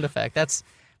bang sound effect. That's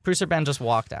Producer Ben just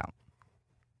walked out.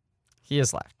 He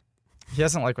has left. He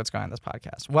doesn't like what's going on in this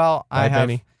podcast. Well, I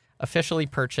have officially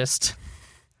purchased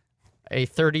a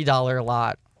 $30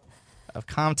 lot of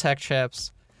Comtech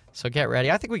chips. So get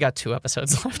ready. I think we got 2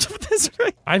 episodes left of this,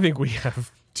 right? I think we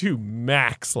have 2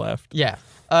 max left. Yeah.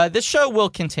 This show will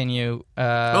continue.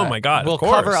 Oh, my God, We'll of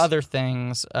course. cover other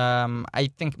things. I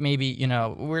think maybe,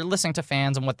 we're listening to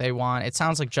fans and what they want. It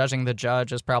sounds like Judging the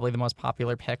Judge is probably the most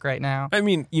popular pick right now. I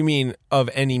mean, you mean of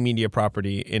any media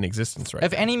property in existence right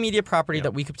Of now? any media property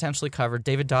that we could potentially cover,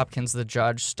 David Dobkins, The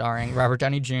Judge, starring Robert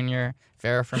Downey Jr.,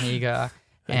 Vera Farmiga,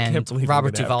 and can't believe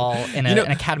Robert we're Duvall gonna in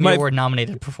an Academy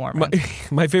Award-nominated performance.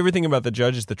 My favorite thing about The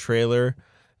Judge is the trailer,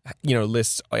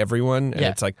 lists everyone. And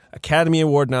it's like Academy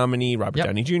Award nominee Robert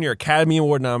Downey Jr., Academy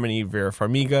Award nominee Vera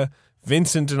Farmiga,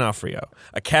 Vincent D'Onofrio,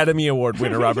 Academy Award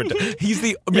winner Robert. He's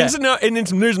the Vincent, and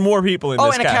there's more people in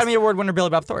this and cast. Academy Award winner Billy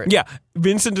Bob Thornton. Yeah,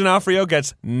 Vincent D'Onofrio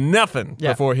gets nothing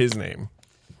Yeah. before his name.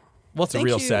 Well, It's a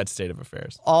real sad state of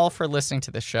affairs. all for listening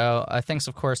to the show. Thanks,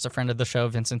 of course, to friend of the show,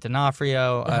 Vincent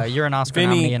D'Onofrio. You're an Oscar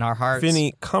nominee in our hearts.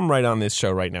 Vinny, come right on this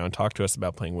show right now and talk to us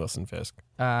about playing Wilson Fisk.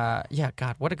 Yeah,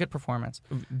 God, what a good performance.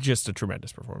 Just a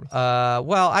tremendous performance.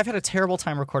 Well, I've had a terrible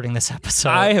time recording this episode.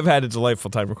 I have had a delightful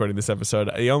time recording this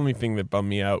episode. The only thing that bummed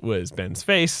me out was Ben's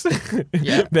face.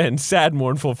 Yeah. Ben's sad,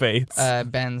 mournful face.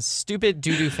 Ben's stupid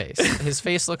doo-doo face. His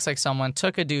face looks like someone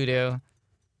took a doo-doo,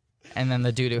 and then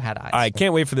the doo-doo had eyes. I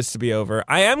can't wait for this to be over.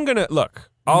 I am going to, look,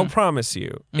 I'll promise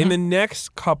you, in the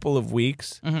next couple of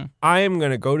weeks, I am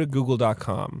going to go to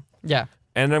google.com Yeah.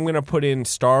 and I'm going to put in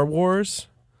Star Wars.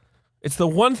 It's the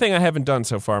one thing I haven't done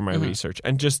so far in my research,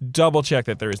 and just double check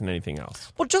that there isn't anything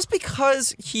else. Well, just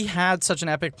because he had such an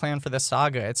epic plan for this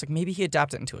saga, it's like maybe he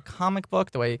adapted it into a comic book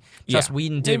the way Joss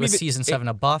Whedon did Maybe with the- season 7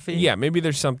 of Buffy. Yeah, maybe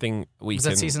there's something we Was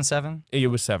can... that season 7? It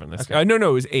was 7. No,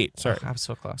 it was 8. Sorry. I was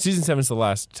so close. Season 7 is the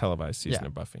last televised season Yeah.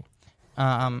 of Buffy.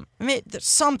 There's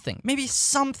something, maybe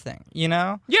something,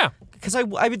 Yeah. Because I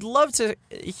would love to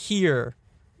hear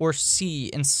or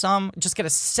see just get a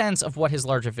sense of what his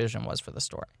larger vision was for the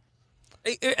story.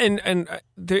 And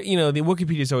there, the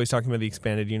Wikipedia is always talking about the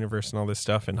expanded universe and all this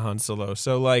stuff and Han Solo.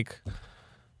 So,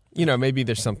 maybe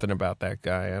there's something about that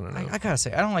guy. I don't know. I gotta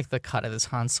say, I don't like the cut of this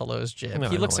Han Solo's jib. No, I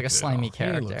He don't looks like a it at slimy all.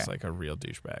 character. He looks like a real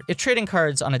douchebag. If trading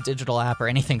cards on a digital app are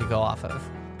anything to go off of,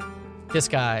 this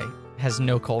guy has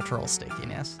no cultural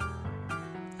stakiness.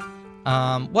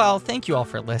 Well, thank you all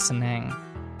for listening.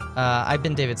 I've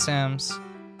been David Sims.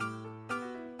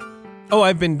 Oh,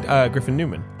 I've been Griffin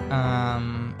Newman.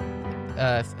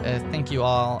 Thank you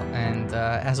all, and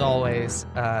as always,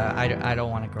 I don't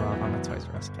want to grow up on the Toys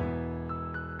R Us kid.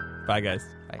 Bye, guys.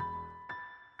 Bye.